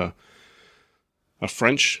like a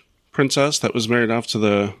French princess that was married off to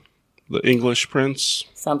the English prince.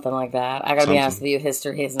 Something like that. I gotta be honest with you,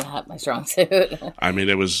 history is not my strong suit. I mean,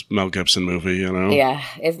 it was Mel Gibson movie, you know? Yeah.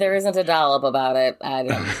 If there isn't a dollop about it, I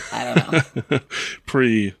don't know.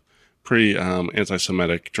 pre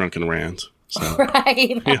anti-Semitic drunken rant. So,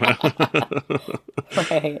 right.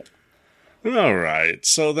 Right. All right.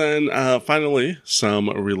 So then, finally, some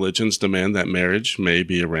religions demand that marriage may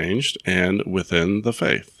be arranged and within the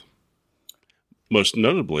faith. Most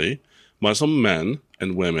notably, Muslim men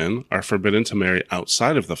and women are forbidden to marry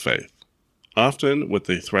outside of the faith, often with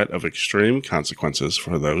the threat of extreme consequences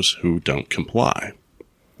for those who don't comply.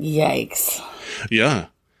 Yikes. Yeah.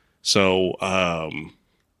 So,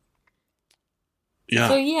 yeah.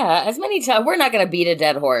 So, yeah, as many times, we're not going to beat a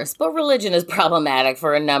dead horse, but religion is problematic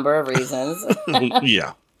for a number of reasons.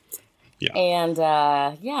 Yeah. Yeah. And,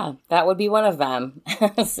 yeah, that would be one of them.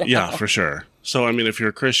 So. Yeah, for sure. So, I mean, if you're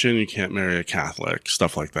a Christian, you can't marry a Catholic,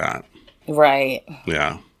 stuff like that. Right.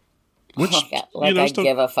 Yeah. Which, like I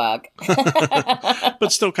give a fuck.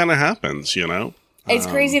 but still kind of happens, you know? It's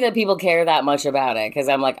crazy that people care that much about it, because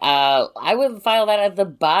I'm like, I would file that at the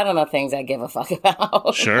bottom of things I give a fuck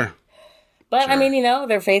about. Sure. But, I mean, you know,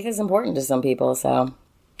 their faith is important to some people, so.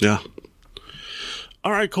 Yeah.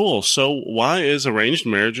 All right, cool. So why is arranged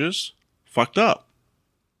marriages fucked up?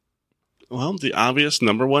 Well, the obvious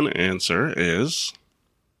number one answer is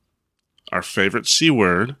our favorite C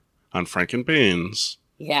word on Franken Beans.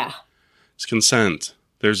 Yeah. It's consent.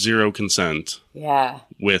 There's zero consent. Yeah.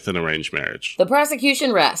 With an arranged marriage. The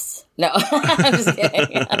prosecution rests. No, I'm just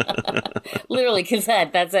kidding. Literally,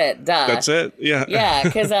 consent. That's it. Duh. That's it? Yeah. Yeah,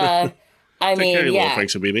 because, I mean, care, yeah.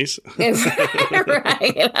 Franks and Beanies.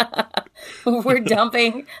 Right. We're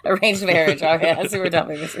dumping arranged marriage. Okay, that's who we're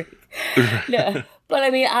dumping this week. No. But, I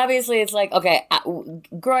mean, obviously, it's like, okay,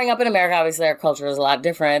 growing up in America, obviously, our culture is a lot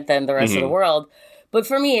different than the rest of the world. But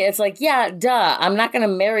for me, it's like, yeah, duh. I'm not going to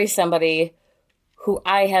marry somebody who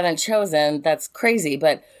I haven't chosen. That's crazy.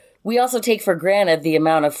 But we also take for granted the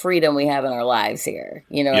amount of freedom we have in our lives here.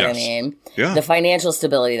 You know what I mean? Yeah. The financial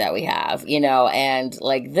stability that we have, you know, and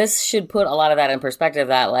like this should put a lot of that in perspective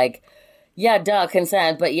that like, yeah, duh,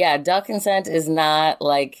 consent. But yeah, duh, consent is not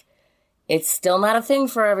like, it's still not a thing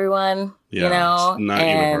for everyone, you know? It's not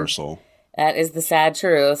universal. That is the sad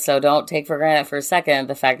truth. So don't take for granted for a second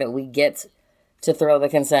the fact that we get to throw the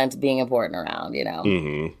consent being important around, you know?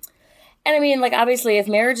 Mm-hmm. And I mean, like, obviously, if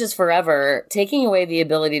marriage is forever, taking away the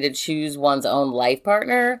ability to choose one's own life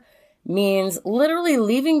partner means literally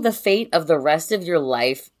leaving the fate of the rest of your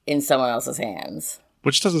life in someone else's hands.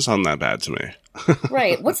 Which doesn't sound that bad to me.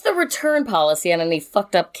 Right. What's the return policy on any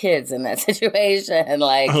fucked up kids in that situation?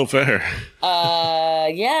 Like, oh, fair.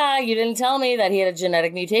 Yeah, you didn't tell me that he had a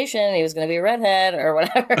genetic mutation and he was going to be a redhead or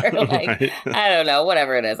whatever. Like, right. I don't know,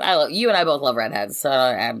 whatever it is. You and I both love redheads, so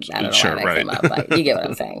I don't know sure, why that came up, but you get what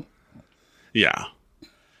I'm saying. Yeah.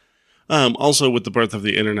 Also, with the birth of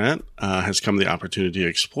the internet, has come the opportunity to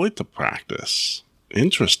exploit the practice.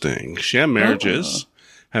 Interesting. Sham marriages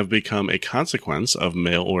have become a consequence of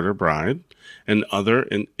mail order bride and other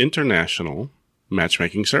international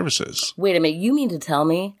matchmaking services. Wait a minute. You mean to tell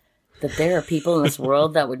me that there are people in this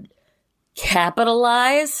world that would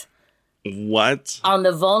capitalize what on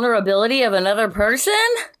the vulnerability of another person?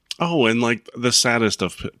 Oh, and like the saddest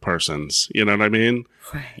of persons. You know what I mean?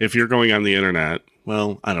 Right. If you're going on the internet,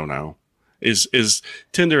 well, I don't know. Is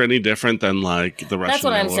Tinder any different than like the rest That's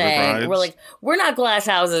of what I'm saying. brides? We're not glass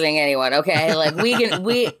housing anyone, okay? Like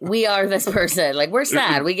we are this person. Like we're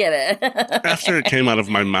sad, we get it. After it came out of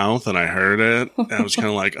my mouth and I heard it, I was kind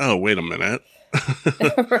of like, oh, wait a minute.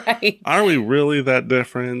 Right. Are we really that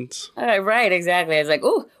different? Right, exactly. It's like,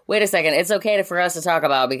 ooh, wait a second. It's okay for us to talk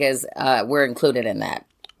about because we're included in that.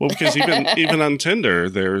 Well, because even on Tinder,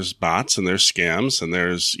 there's bots and there's scams and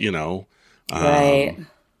there's, you know, right.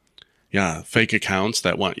 Yeah, fake accounts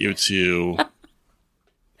that want you to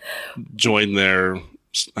join their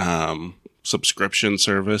subscription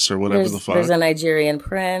service or whatever the fuck. There's a Nigerian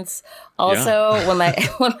prince. Also, when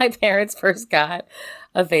my parents first got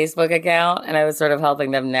a Facebook account and I was sort of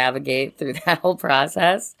helping them navigate through that whole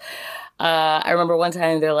process, I remember one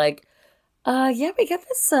time they're like, yeah, we got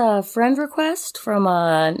this friend request from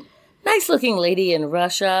a nice-looking lady in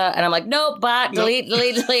Russia. And I'm like, nope, bot, delete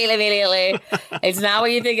immediately. It's not what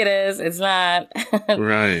you think it is. It's not.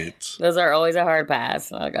 Right. Those are always a hard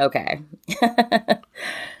pass. I'm like, okay.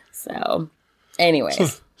 So,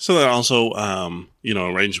 anyways. So that also, you know,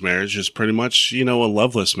 arranged marriage is pretty much, you know, a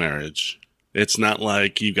loveless marriage. It's not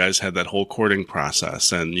like you guys had that whole courting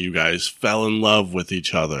process and you guys fell in love with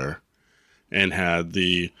each other and had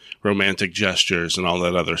the romantic gestures and all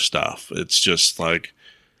that other stuff. It's just like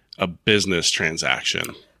a business transaction.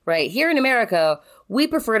 Right. Here in America, we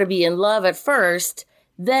prefer to be in love at first,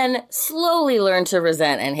 then slowly learn to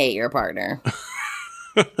resent and hate your partner.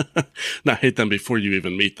 Not hate them before you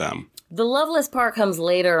even meet them. The loveless part comes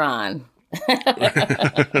later on.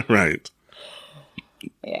 Right.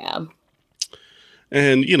 Yeah.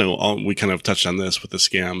 And, you know, we kind of touched on this with the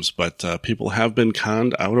scams, but people have been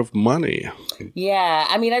conned out of money. Yeah.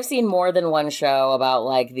 I mean, I've seen more than one show about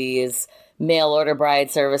like these mail order bride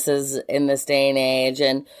services in this day and age.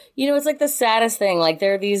 And, you know, it's like the saddest thing. Like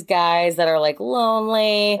there are these guys that are like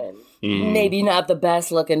lonely, maybe not the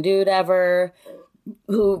best looking dude ever,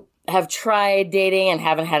 who have tried dating and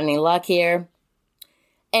haven't had any luck here.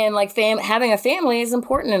 And like having a family is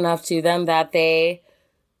important enough to them that they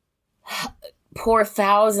pour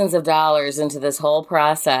thousands of dollars into this whole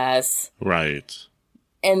process. Right.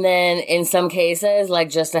 And then in some cases, like,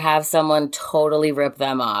 just to have someone totally rip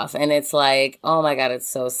them off. And it's like, oh my God, it's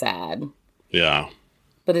so sad. Yeah.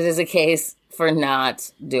 But it is a case for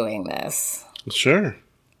not doing this. Sure.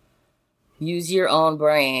 Use your own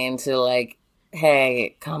brain to, like,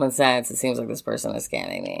 hey, common sense, it seems like this person is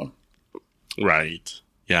scamming me. Right.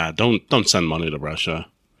 Yeah, don't send money to Russia.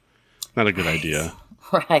 Not a good idea.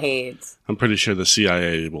 Right. I'm pretty sure the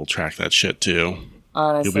CIA will track that shit too.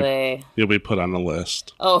 Honestly. You'll be put on the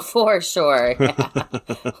list. Oh, for sure. Yeah.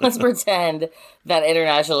 Let's pretend that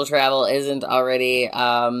international travel isn't already,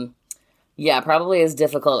 probably as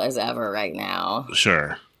difficult as ever right now.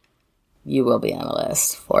 Sure. You will be on the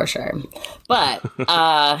list, for sure. But,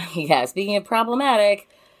 speaking of problematic,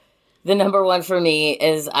 the number one for me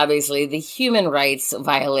is obviously the human rights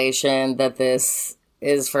violation that this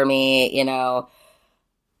is for me, you know.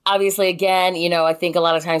 Obviously, again, you know, I think a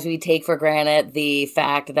lot of times we take for granted the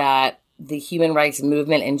fact that the human rights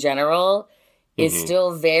movement in general is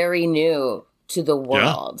still very new to the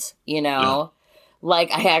world, you know? Yeah.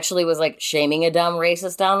 Like, I actually was, like, shaming a dumb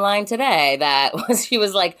racist online today that she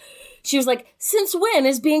was like, since when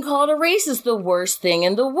is being called a racist the worst thing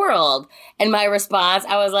in the world? And my response,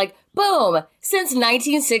 I was like, boom, since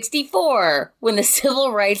 1964, when the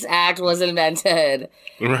Civil Rights Act was invented.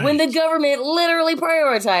 Right. When the government literally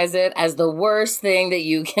prioritized it as the worst thing that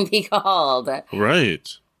you can be called. Right.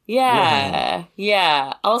 Yeah. Wow.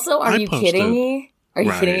 Yeah. Also, are you kidding me? Are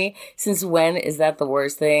you kidding me? Since when is that the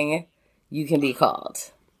worst thing you can be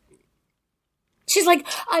called? She's like,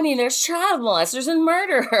 I mean, there's child molesters and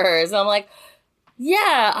murderers. And I'm like,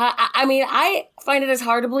 yeah, I mean, I find it as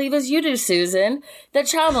hard to believe as you do, Susan, that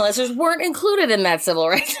child molesters weren't included in that Civil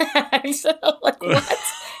Rights Act. So, like, what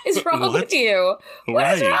is wrong with you?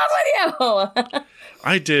 What is wrong with you?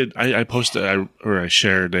 I posted, I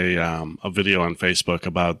shared a video on Facebook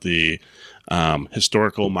about the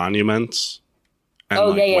historical monuments.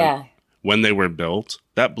 And when they were built.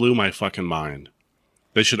 That blew my fucking mind.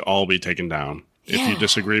 They should all be taken down. Yeah. If you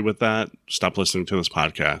disagree with that, stop listening to this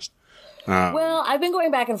podcast. Well, I've been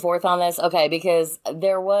going back and forth on this, because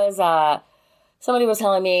there was, somebody was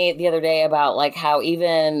telling me the other day about, like, how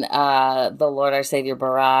even the Lord our Savior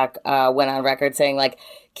Barack went on record saying, like,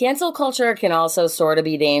 cancel culture can also sort of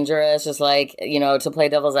be dangerous, just like, you know, to play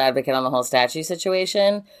devil's advocate on the whole statue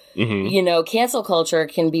situation. Mm-hmm. You know, cancel culture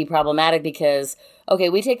can be problematic because, okay,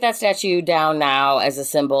 we take that statue down now as a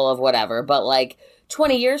symbol of whatever, but, like,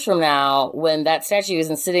 20 years from now, when that statue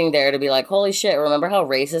isn't sitting there to be like, holy shit, remember how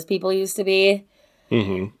racist people used to be?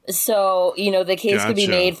 Mm-hmm. So, you know, the case could be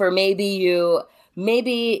made for maybe you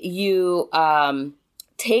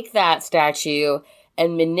take that statue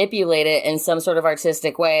and manipulate it in some sort of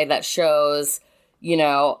artistic way that shows, you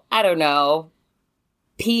know, I don't know,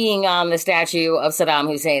 peeing on the statue of Saddam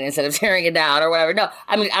Hussein instead of tearing it down or whatever. No,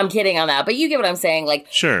 I mean, I'm kidding on that. But you get what I'm saying. Like,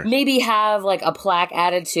 sure. Maybe have, like, a plaque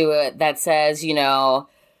added to it that says, you know,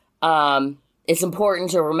 it's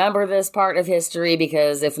important to remember this part of history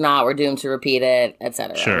because if not, we're doomed to repeat it,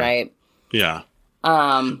 etc. Sure. Right? Yeah.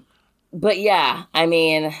 But yeah, I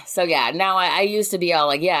mean, so yeah, now I used to be all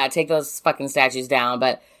like, yeah, take those fucking statues down.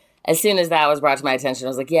 But as soon as that was brought to my attention, I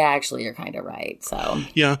was like, yeah, actually, you're kind of right. So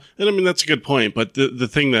yeah, and I mean, that's a good point. But the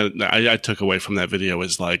thing that I took away from that video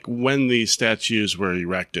is, like, when these statues were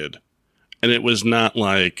erected, and it was not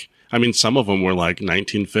like, I mean, some of them were like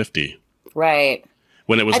 1950. Right.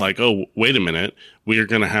 When it was like, oh, wait a minute, we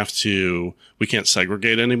can't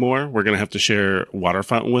segregate anymore. We're going to have to share water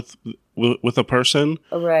fountain with a person.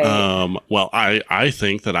 Right. Well, I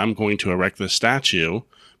think that I'm going to erect this statue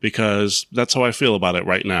because that's how I feel about it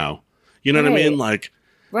right now. You know what I mean? Like,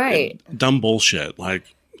 right. Dumb bullshit. Like,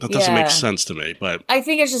 that doesn't make sense to me. But I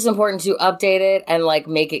think it's just important to update it and, like,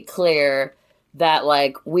 make it clear that,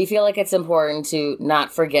 like, we feel like it's important to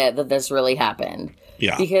not forget that this really happened.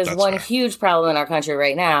 Yeah. Because one huge problem in our country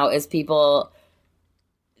right now is people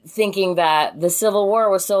thinking that the Civil War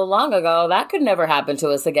was so long ago, that could never happen to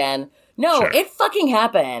us again. No, It fucking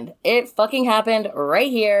happened. It fucking happened right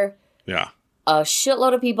here. Yeah. A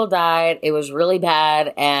shitload of people died. It was really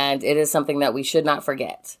bad, and it is something that we should not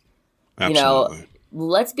forget. Absolutely. You know,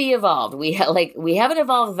 let's be evolved. We haven't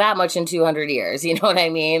evolved that much in 200 years. You know what I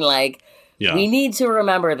mean? Like, we need to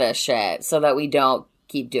remember this shit so that we don't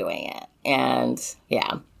keep doing it. And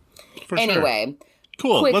yeah. For anyway,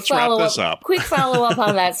 cool. Let's wrap this up. Quick follow up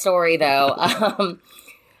on that story, though.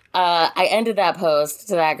 I ended that post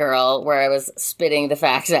to that girl where I was spitting the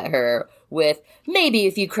facts at her with, maybe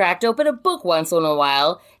if you cracked open a book once in a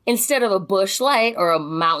while, instead of a Busch Light or a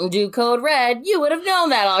Mountain Dew Code Red, you would have known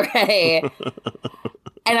that already.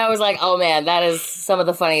 And I was like, oh man, that is some of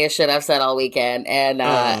the funniest shit I've said all weekend. And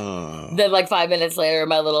then like 5 minutes later,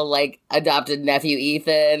 my little like adopted nephew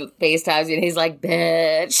Ethan FaceTimes me and he's like,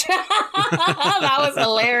 bitch. That was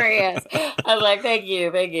hilarious. I was like, thank you.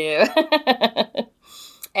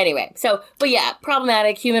 Anyway, but yeah,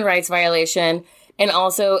 problematic human rights violation. And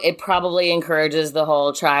also it probably encourages the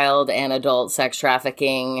whole child and adult sex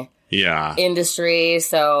trafficking industry.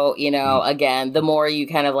 So, again, the more you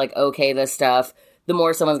kind of like okay this stuff, the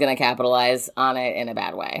more someone's going to capitalize on it in a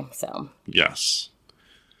bad way. So yes.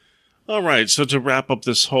 All right. So to wrap up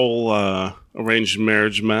this whole arranged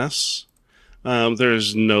marriage mess,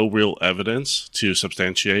 there's no real evidence to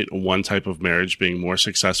substantiate one type of marriage being more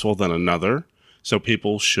successful than another. So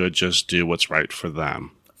people should just do what's right for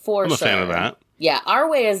them. I'm a fan of that. Yeah, our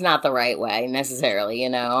way is not the right way necessarily,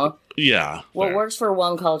 Yeah. What works for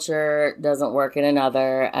one culture doesn't work in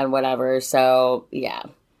another and whatever. So, yeah.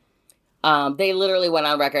 They literally went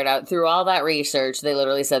on record out through all that research. They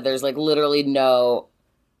literally said there's like literally no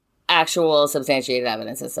actual substantiated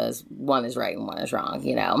evidence that says one is right and one is wrong,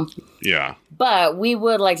 Yeah. But we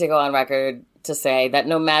would like to go on record to say that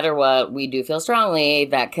no matter what, we do feel strongly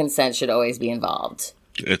that consent should always be involved.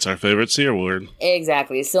 It's our favorite C word.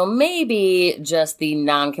 Exactly. So maybe just the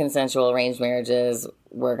non-consensual arranged marriages,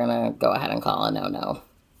 we're going to go ahead and call a no-no.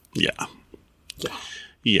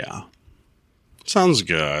 Yeah. Sounds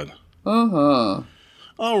good. Mm-hmm.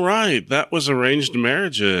 All right. That was arranged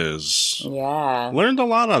marriages. Yeah. Learned a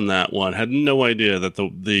lot on that one. Had no idea that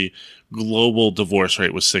the global divorce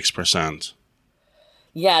rate was 6%.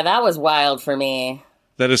 Yeah, that was wild for me.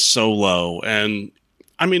 That is so low. And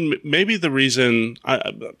I mean, maybe the reason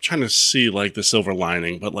I'm trying to see like the silver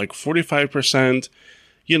lining, but like 45%,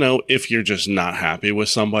 if you're just not happy with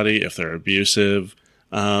somebody, if they're abusive,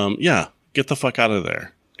 get the fuck out of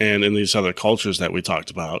there. And in these other cultures that we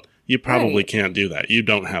talked about, you probably can't do that. You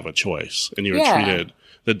don't have a choice. And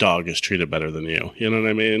the dog is treated better than you. You know what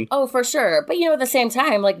I mean? Oh, for sure. But at the same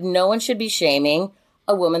time, like no one should be shaming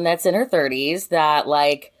a woman that's in her 30s that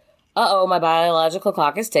like, my biological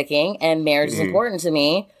clock is ticking and marriage is important to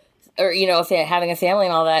me. Or, if having a family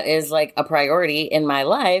and all that is like a priority in my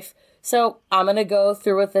life. So I'm going to go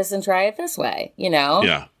through with this and try it this way,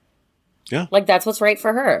 Yeah. Yeah. Like that's what's right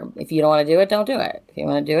for her. If you don't want to do it, don't do it. If you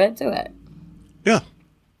want to do it, do it. Yeah.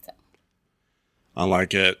 So. I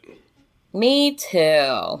like it. Me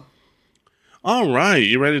too. All right.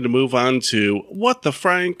 You ready to move on to What the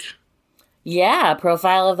Frank? Yeah.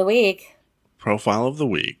 Profile of the week. Profile of the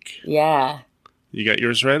week. Yeah. You got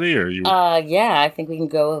yours ready or you? Yeah, I think we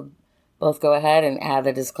can both go ahead and add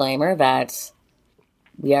the disclaimer that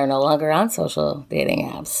we are no longer on social dating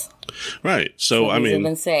apps. Right. So I mean, have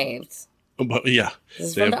been saved. But yeah. This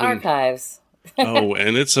is from the archives.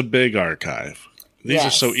 And it's a big archive. These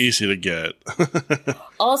are so easy to get.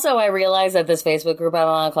 Also, I realized that this Facebook group I'm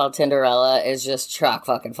on called Tinderella is just chock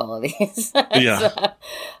fucking full of these. Yeah.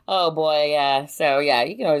 Oh boy, yeah. So yeah,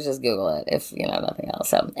 you can always just Google it if nothing else.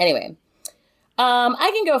 So anyway,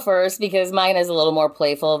 I can go first because mine is a little more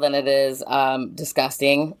playful than it is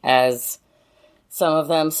disgusting, as some of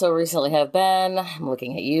them so recently have been. I'm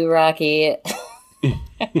looking at you, Rocky.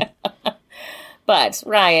 But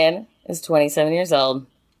Ryan is 27 years old.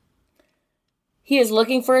 He is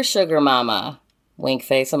looking for a sugar mama. Wink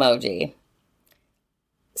face emoji.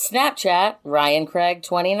 Snapchat, Ryan Craig,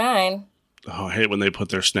 29. Oh, I hate when they put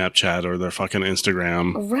their Snapchat or their fucking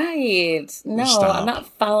Instagram. Right. No, Stop. I'm not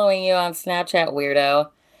following you on Snapchat, weirdo.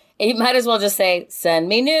 You might as well just say, send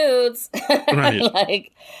me nudes.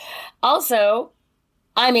 Right. Also,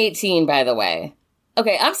 I'm 18, by the way.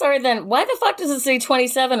 Okay, I'm sorry then. Why the fuck does it say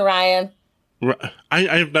 27, Ryan?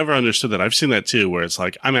 I've never understood that. I've seen that too, where it's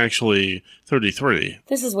like, I'm actually 33.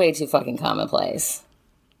 This is way too fucking commonplace.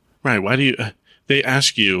 Right. Why do you... They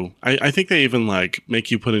ask you... I think they even, like,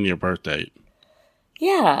 make you put in your birth date.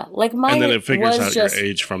 Yeah, like mine. And then it figures out just, your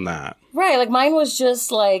age from that. Right, like mine was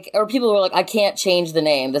just like... Or people were like, I can't change the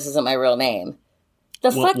name. This isn't my real name.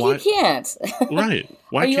 Fuck why? You can't. Right.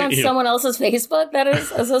 Why Are you can't on someone else's Facebook that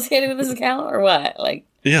is associated with this account or what? Like...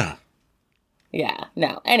 Yeah. Yeah,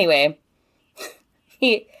 no. Anyway...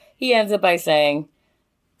 He ends up by saying,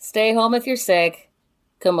 stay home if you're sick,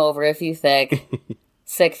 come over if you thick,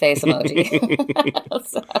 sick face emoji.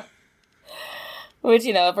 So, which,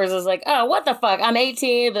 at first I was like, oh, what the fuck, I'm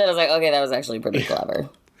 18, but then I was like, okay, that was actually pretty clever.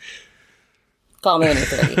 Call me when you're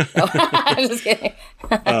 30. No, I'm just kidding.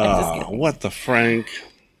 What the Frank?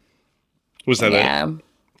 Was that it?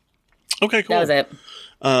 Okay, cool. That was it.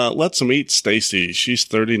 Let's meet Stacy. She's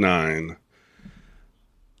 39.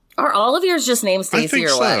 Are all of yours just named Stacy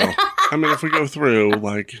or what? I mean, if we go through,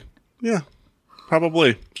 like, yeah,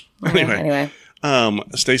 probably. Anyway.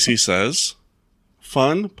 Stacy says,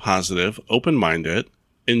 fun, positive, open-minded,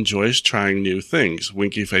 enjoys trying new things.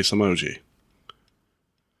 Winky face emoji.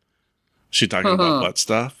 She talking about butt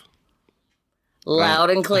stuff? Loud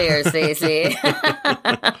and clear, Stacey.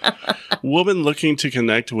 Woman looking to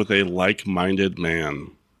connect with a like-minded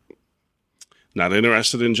man. Not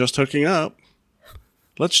interested in just hooking up.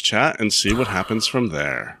 Let's chat and see what happens from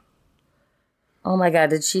there. Oh my God,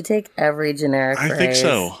 did she take every generic phrase? I think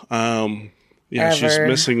so. Yeah, Ever. She's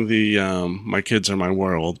missing the my kids are my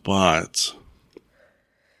world, but...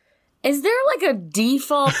 Is there like a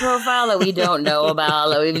default profile that we don't know about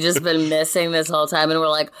that we've just been missing this whole time and we're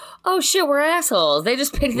like, oh shit, we're assholes. They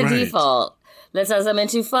just picked the Right. default. That says I'm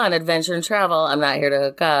into fun, adventure, and travel. I'm not here to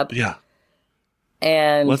hook up. Yeah.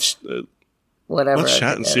 And Let's whatever.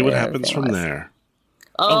 chat and see what happens from there.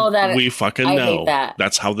 Oh, that we fucking I know. hate that.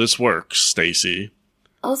 That's how this works, Stacy.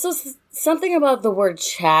 Also, something about the word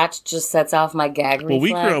chat just sets off my gag reflex. Well, we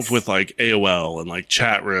grew up with like AOL and like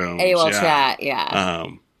chat rooms. AOL yeah. chat, yeah.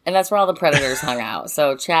 And that's where all the predators hung out.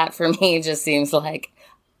 So chat for me just seems like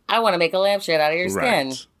I want to make a lampshade out of your skin.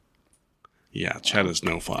 Right. Yeah, chat is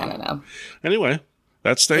no fun. I don't know. Anyway,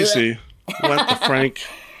 that's Stacy. What the Frank?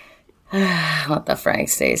 What the Frank,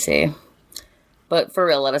 Stacey. But for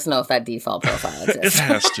real, let us know if that default profile It exists.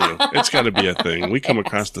 has to. It's got to be a thing. We come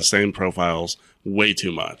across the same profiles way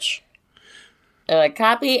too much. They're like,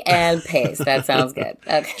 copy and paste. That sounds good.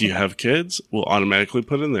 Okay. Do you have kids? We'll automatically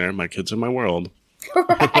put in there, my kids are my world.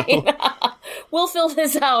 Right. We'll fill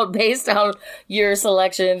this out based on your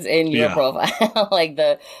selections in your Yeah. profile, like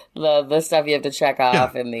the stuff you have to check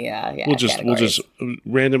off in the We'll just categories.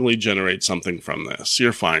 randomly generate something from this.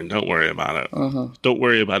 You're fine. Don't worry about it. Mm-hmm. Don't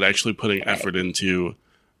worry about actually putting effort into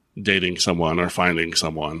dating someone or finding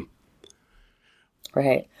someone.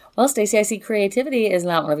 Right. Well, Stacey, I see creativity is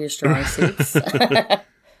not one of your strong suits.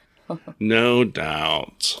 No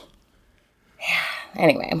doubt.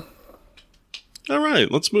 Anyway, All right,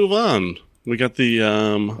 let's move on. We got the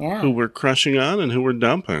who we're crushing on and who we're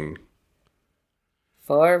dumping.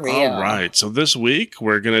 for real. All right, so this week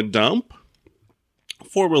we're going to dump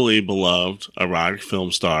formerly beloved erotic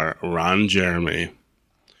film star Ron Jeremy,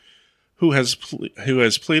 who has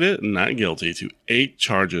pleaded not guilty to 8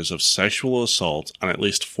 charges of sexual assault on at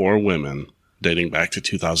least 4 women dating back to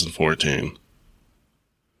 2014.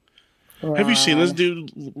 Have you seen this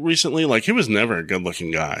dude recently? Like, he was never a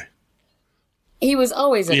good-looking guy. He was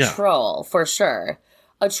always a Yeah. troll, for sure.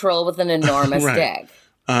 A troll with an enormous Right. dick.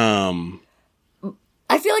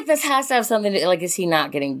 I feel like this has to have something to, like, is he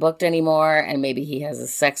not getting booked anymore? And maybe he has a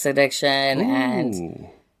sex addiction and Ooh,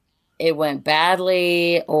 it went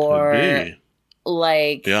badly, or could be.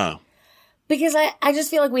 like, Yeah. because I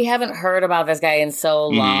just feel like we haven't heard about this guy in so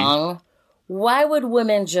Mm-hmm. long. Why would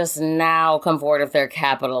women just now come forward if they're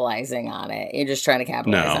capitalizing on it? You're just trying to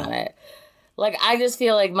capitalize No. on it. Like, I just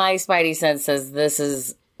feel like my spidey sense says this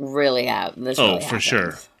is really out. This Oh, really for happened.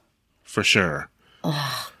 sure. For sure.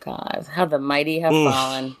 God, how the mighty have Oof.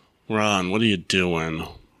 fallen. Ron, what are you doing?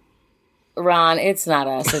 Ron, it's not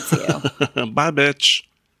us, it's you. Bye, bitch.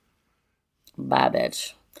 Bye,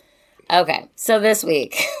 bitch. Okay, so this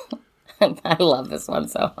week, I love this one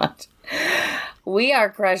so much. We are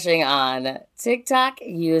crushing on TikTok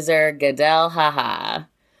user Goodell Haha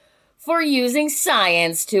for using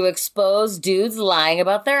science to expose dudes lying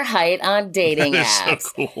about their height on dating That's so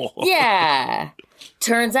apps. cool. Yeah.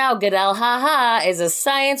 Turns out Goodell Haha is a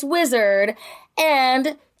science wizard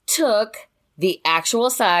and took the actual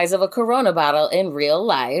size of a Corona bottle in real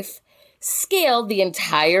life, scaled the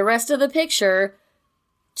entire rest of the picture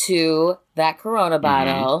to that Corona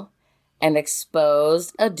bottle, and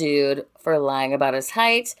exposed a dude for lying about his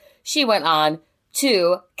height. She went on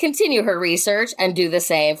to continue her research and do the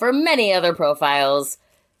same for many other profiles,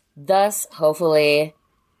 thus hopefully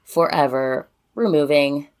forever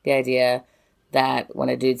removing the idea that when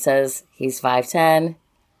a dude says he's 5'10",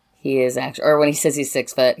 he is actually, or when he says he's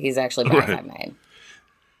 6 foot, he's actually about Right. 5'9".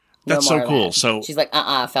 That's more so of cool. that. So She's like,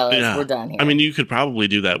 fellas, yeah. we're done here. I mean, you could probably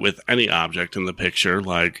do that with any object in the picture,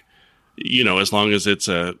 like, you know, as long as it's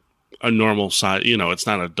a normal size, you know, it's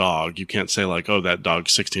not a dog. You can't say like, oh, that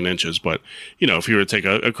dog's 16 inches. But, you know, if you were to take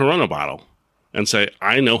a Corona bottle and say,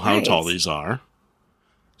 I know how Right. tall these are,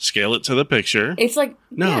 scale it to the picture. It's like,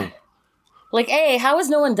 No. yeah. Like, A, how has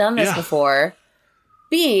no one done this Yeah. before?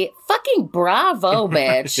 B, fucking bravo,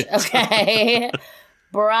 bitch. Okay?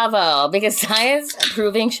 Bravo. Because science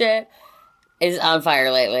proving shit is on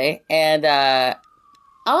fire lately. And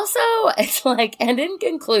also, it's like, and in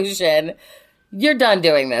conclusion, you're done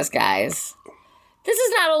doing this, guys. This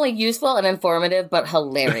is not only useful and informative, but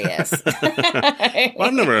hilarious. Well,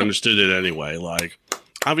 I've never understood it anyway. Like,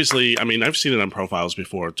 obviously, I mean, I've seen it on profiles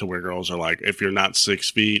before to where girls are like, if you're not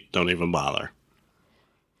 6 feet, don't even bother.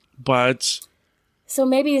 But So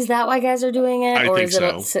maybe is that why guys are doing it? I or think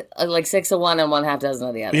is it like 6 of one and 1/2 dozen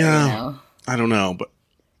of the other? yeah, You know? I don't know, but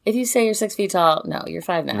If you say you're 6 feet tall, no, you're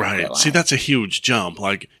 5'9". right. See, that's a huge jump.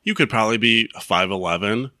 Like, you could probably be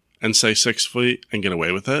 5'11" and say 6 feet and get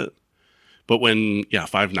away with it. But when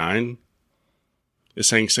 5'9" is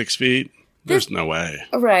saying 6 feet, there's no way.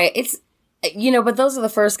 Right. It's, but those are the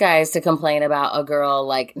first guys to complain about a girl,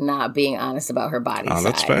 like, not being honest about her body size. Oh,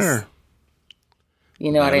 that's fair.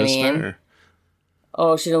 You know what I That is mean? fair.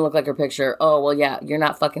 Oh, she didn't look like her picture. Oh, well, yeah, you're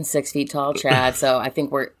not fucking 6 feet tall, Chad, so I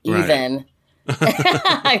think we're even.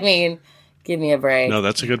 I mean, give me a break. No,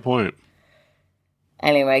 that's a good point.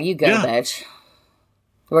 Anyway, you go, Yeah. bitch.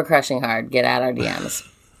 We're crushing hard. Get out our DMs.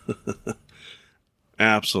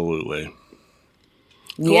 Absolutely.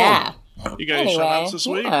 Yeah. You got any Anyway, shout-outs this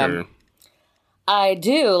week? yeah. Or? I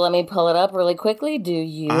do. Let me pull it up really quickly. Do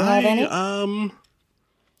you have any?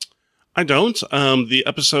 I don't. The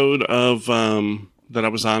episode of that I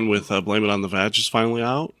was on with Blame It on the Vag is finally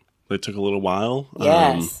out. They took a little while.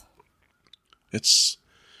 Yes. It's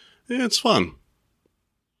fun.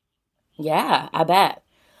 Yeah, I bet.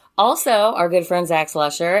 Also, our good friend Zach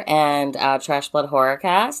Slusher and Trash Blood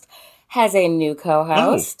Horrorcast has a new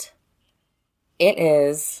co-host. It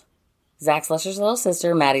is Zach Slusher's little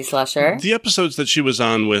sister, Maddie Slusher. The episodes that she was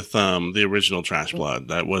on with the original Trash Blood,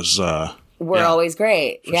 that was Were always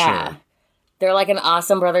great. Yeah. sure. They're like an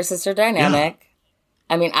awesome brother-sister dynamic.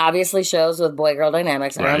 I mean, obviously shows with boy-girl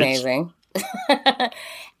dynamics are Right. amazing.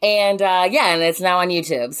 And and it's now on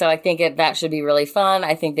YouTube. So I think that should be really fun.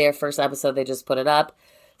 I think their first episode, they just put it up.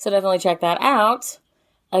 So definitely check that out.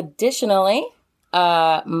 Additionally,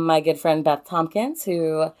 my good friend Beth Tompkins,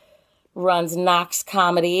 who runs Knox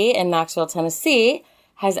Comedy in Knoxville, Tennessee,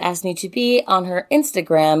 has asked me to be on her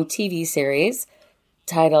Instagram TV series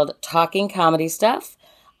titled Talking Comedy Stuff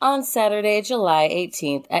on Saturday, July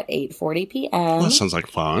 18th at 8:40 p.m. that sounds like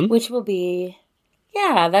fun. Which will be,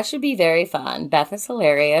 that should be very fun. Beth is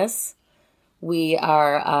hilarious. We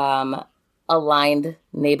are aligned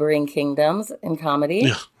neighboring kingdoms in comedy.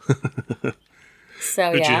 Yeah.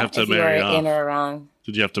 So, Did you have to if you marry are off? in or around.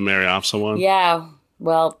 Did you have to marry off someone? Yeah,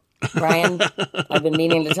 well, Brian, I've been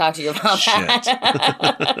meaning to talk to you about Shit.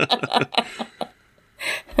 that.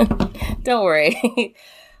 Don't worry.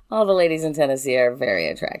 All the ladies in Tennessee are very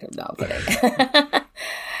attractive. No, I'm kidding.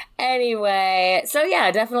 Anyway, so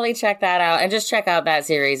yeah, definitely check that out. And just check out that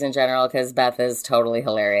series in general because Beth is totally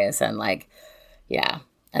hilarious. And like, yeah.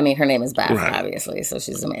 I mean, her name is Beth, Right. obviously, so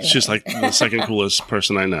she's amazing. She's like the second coolest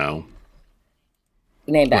person I know.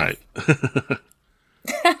 Name Beth.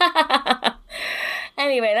 Right.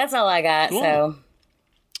 Anyway, that's all I got. Cool. So,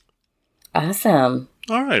 awesome.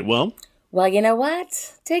 All right. Well, Well, you know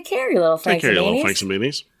what? Take care, you little take Franks care, and you little Beanies. Franks and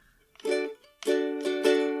Beanies.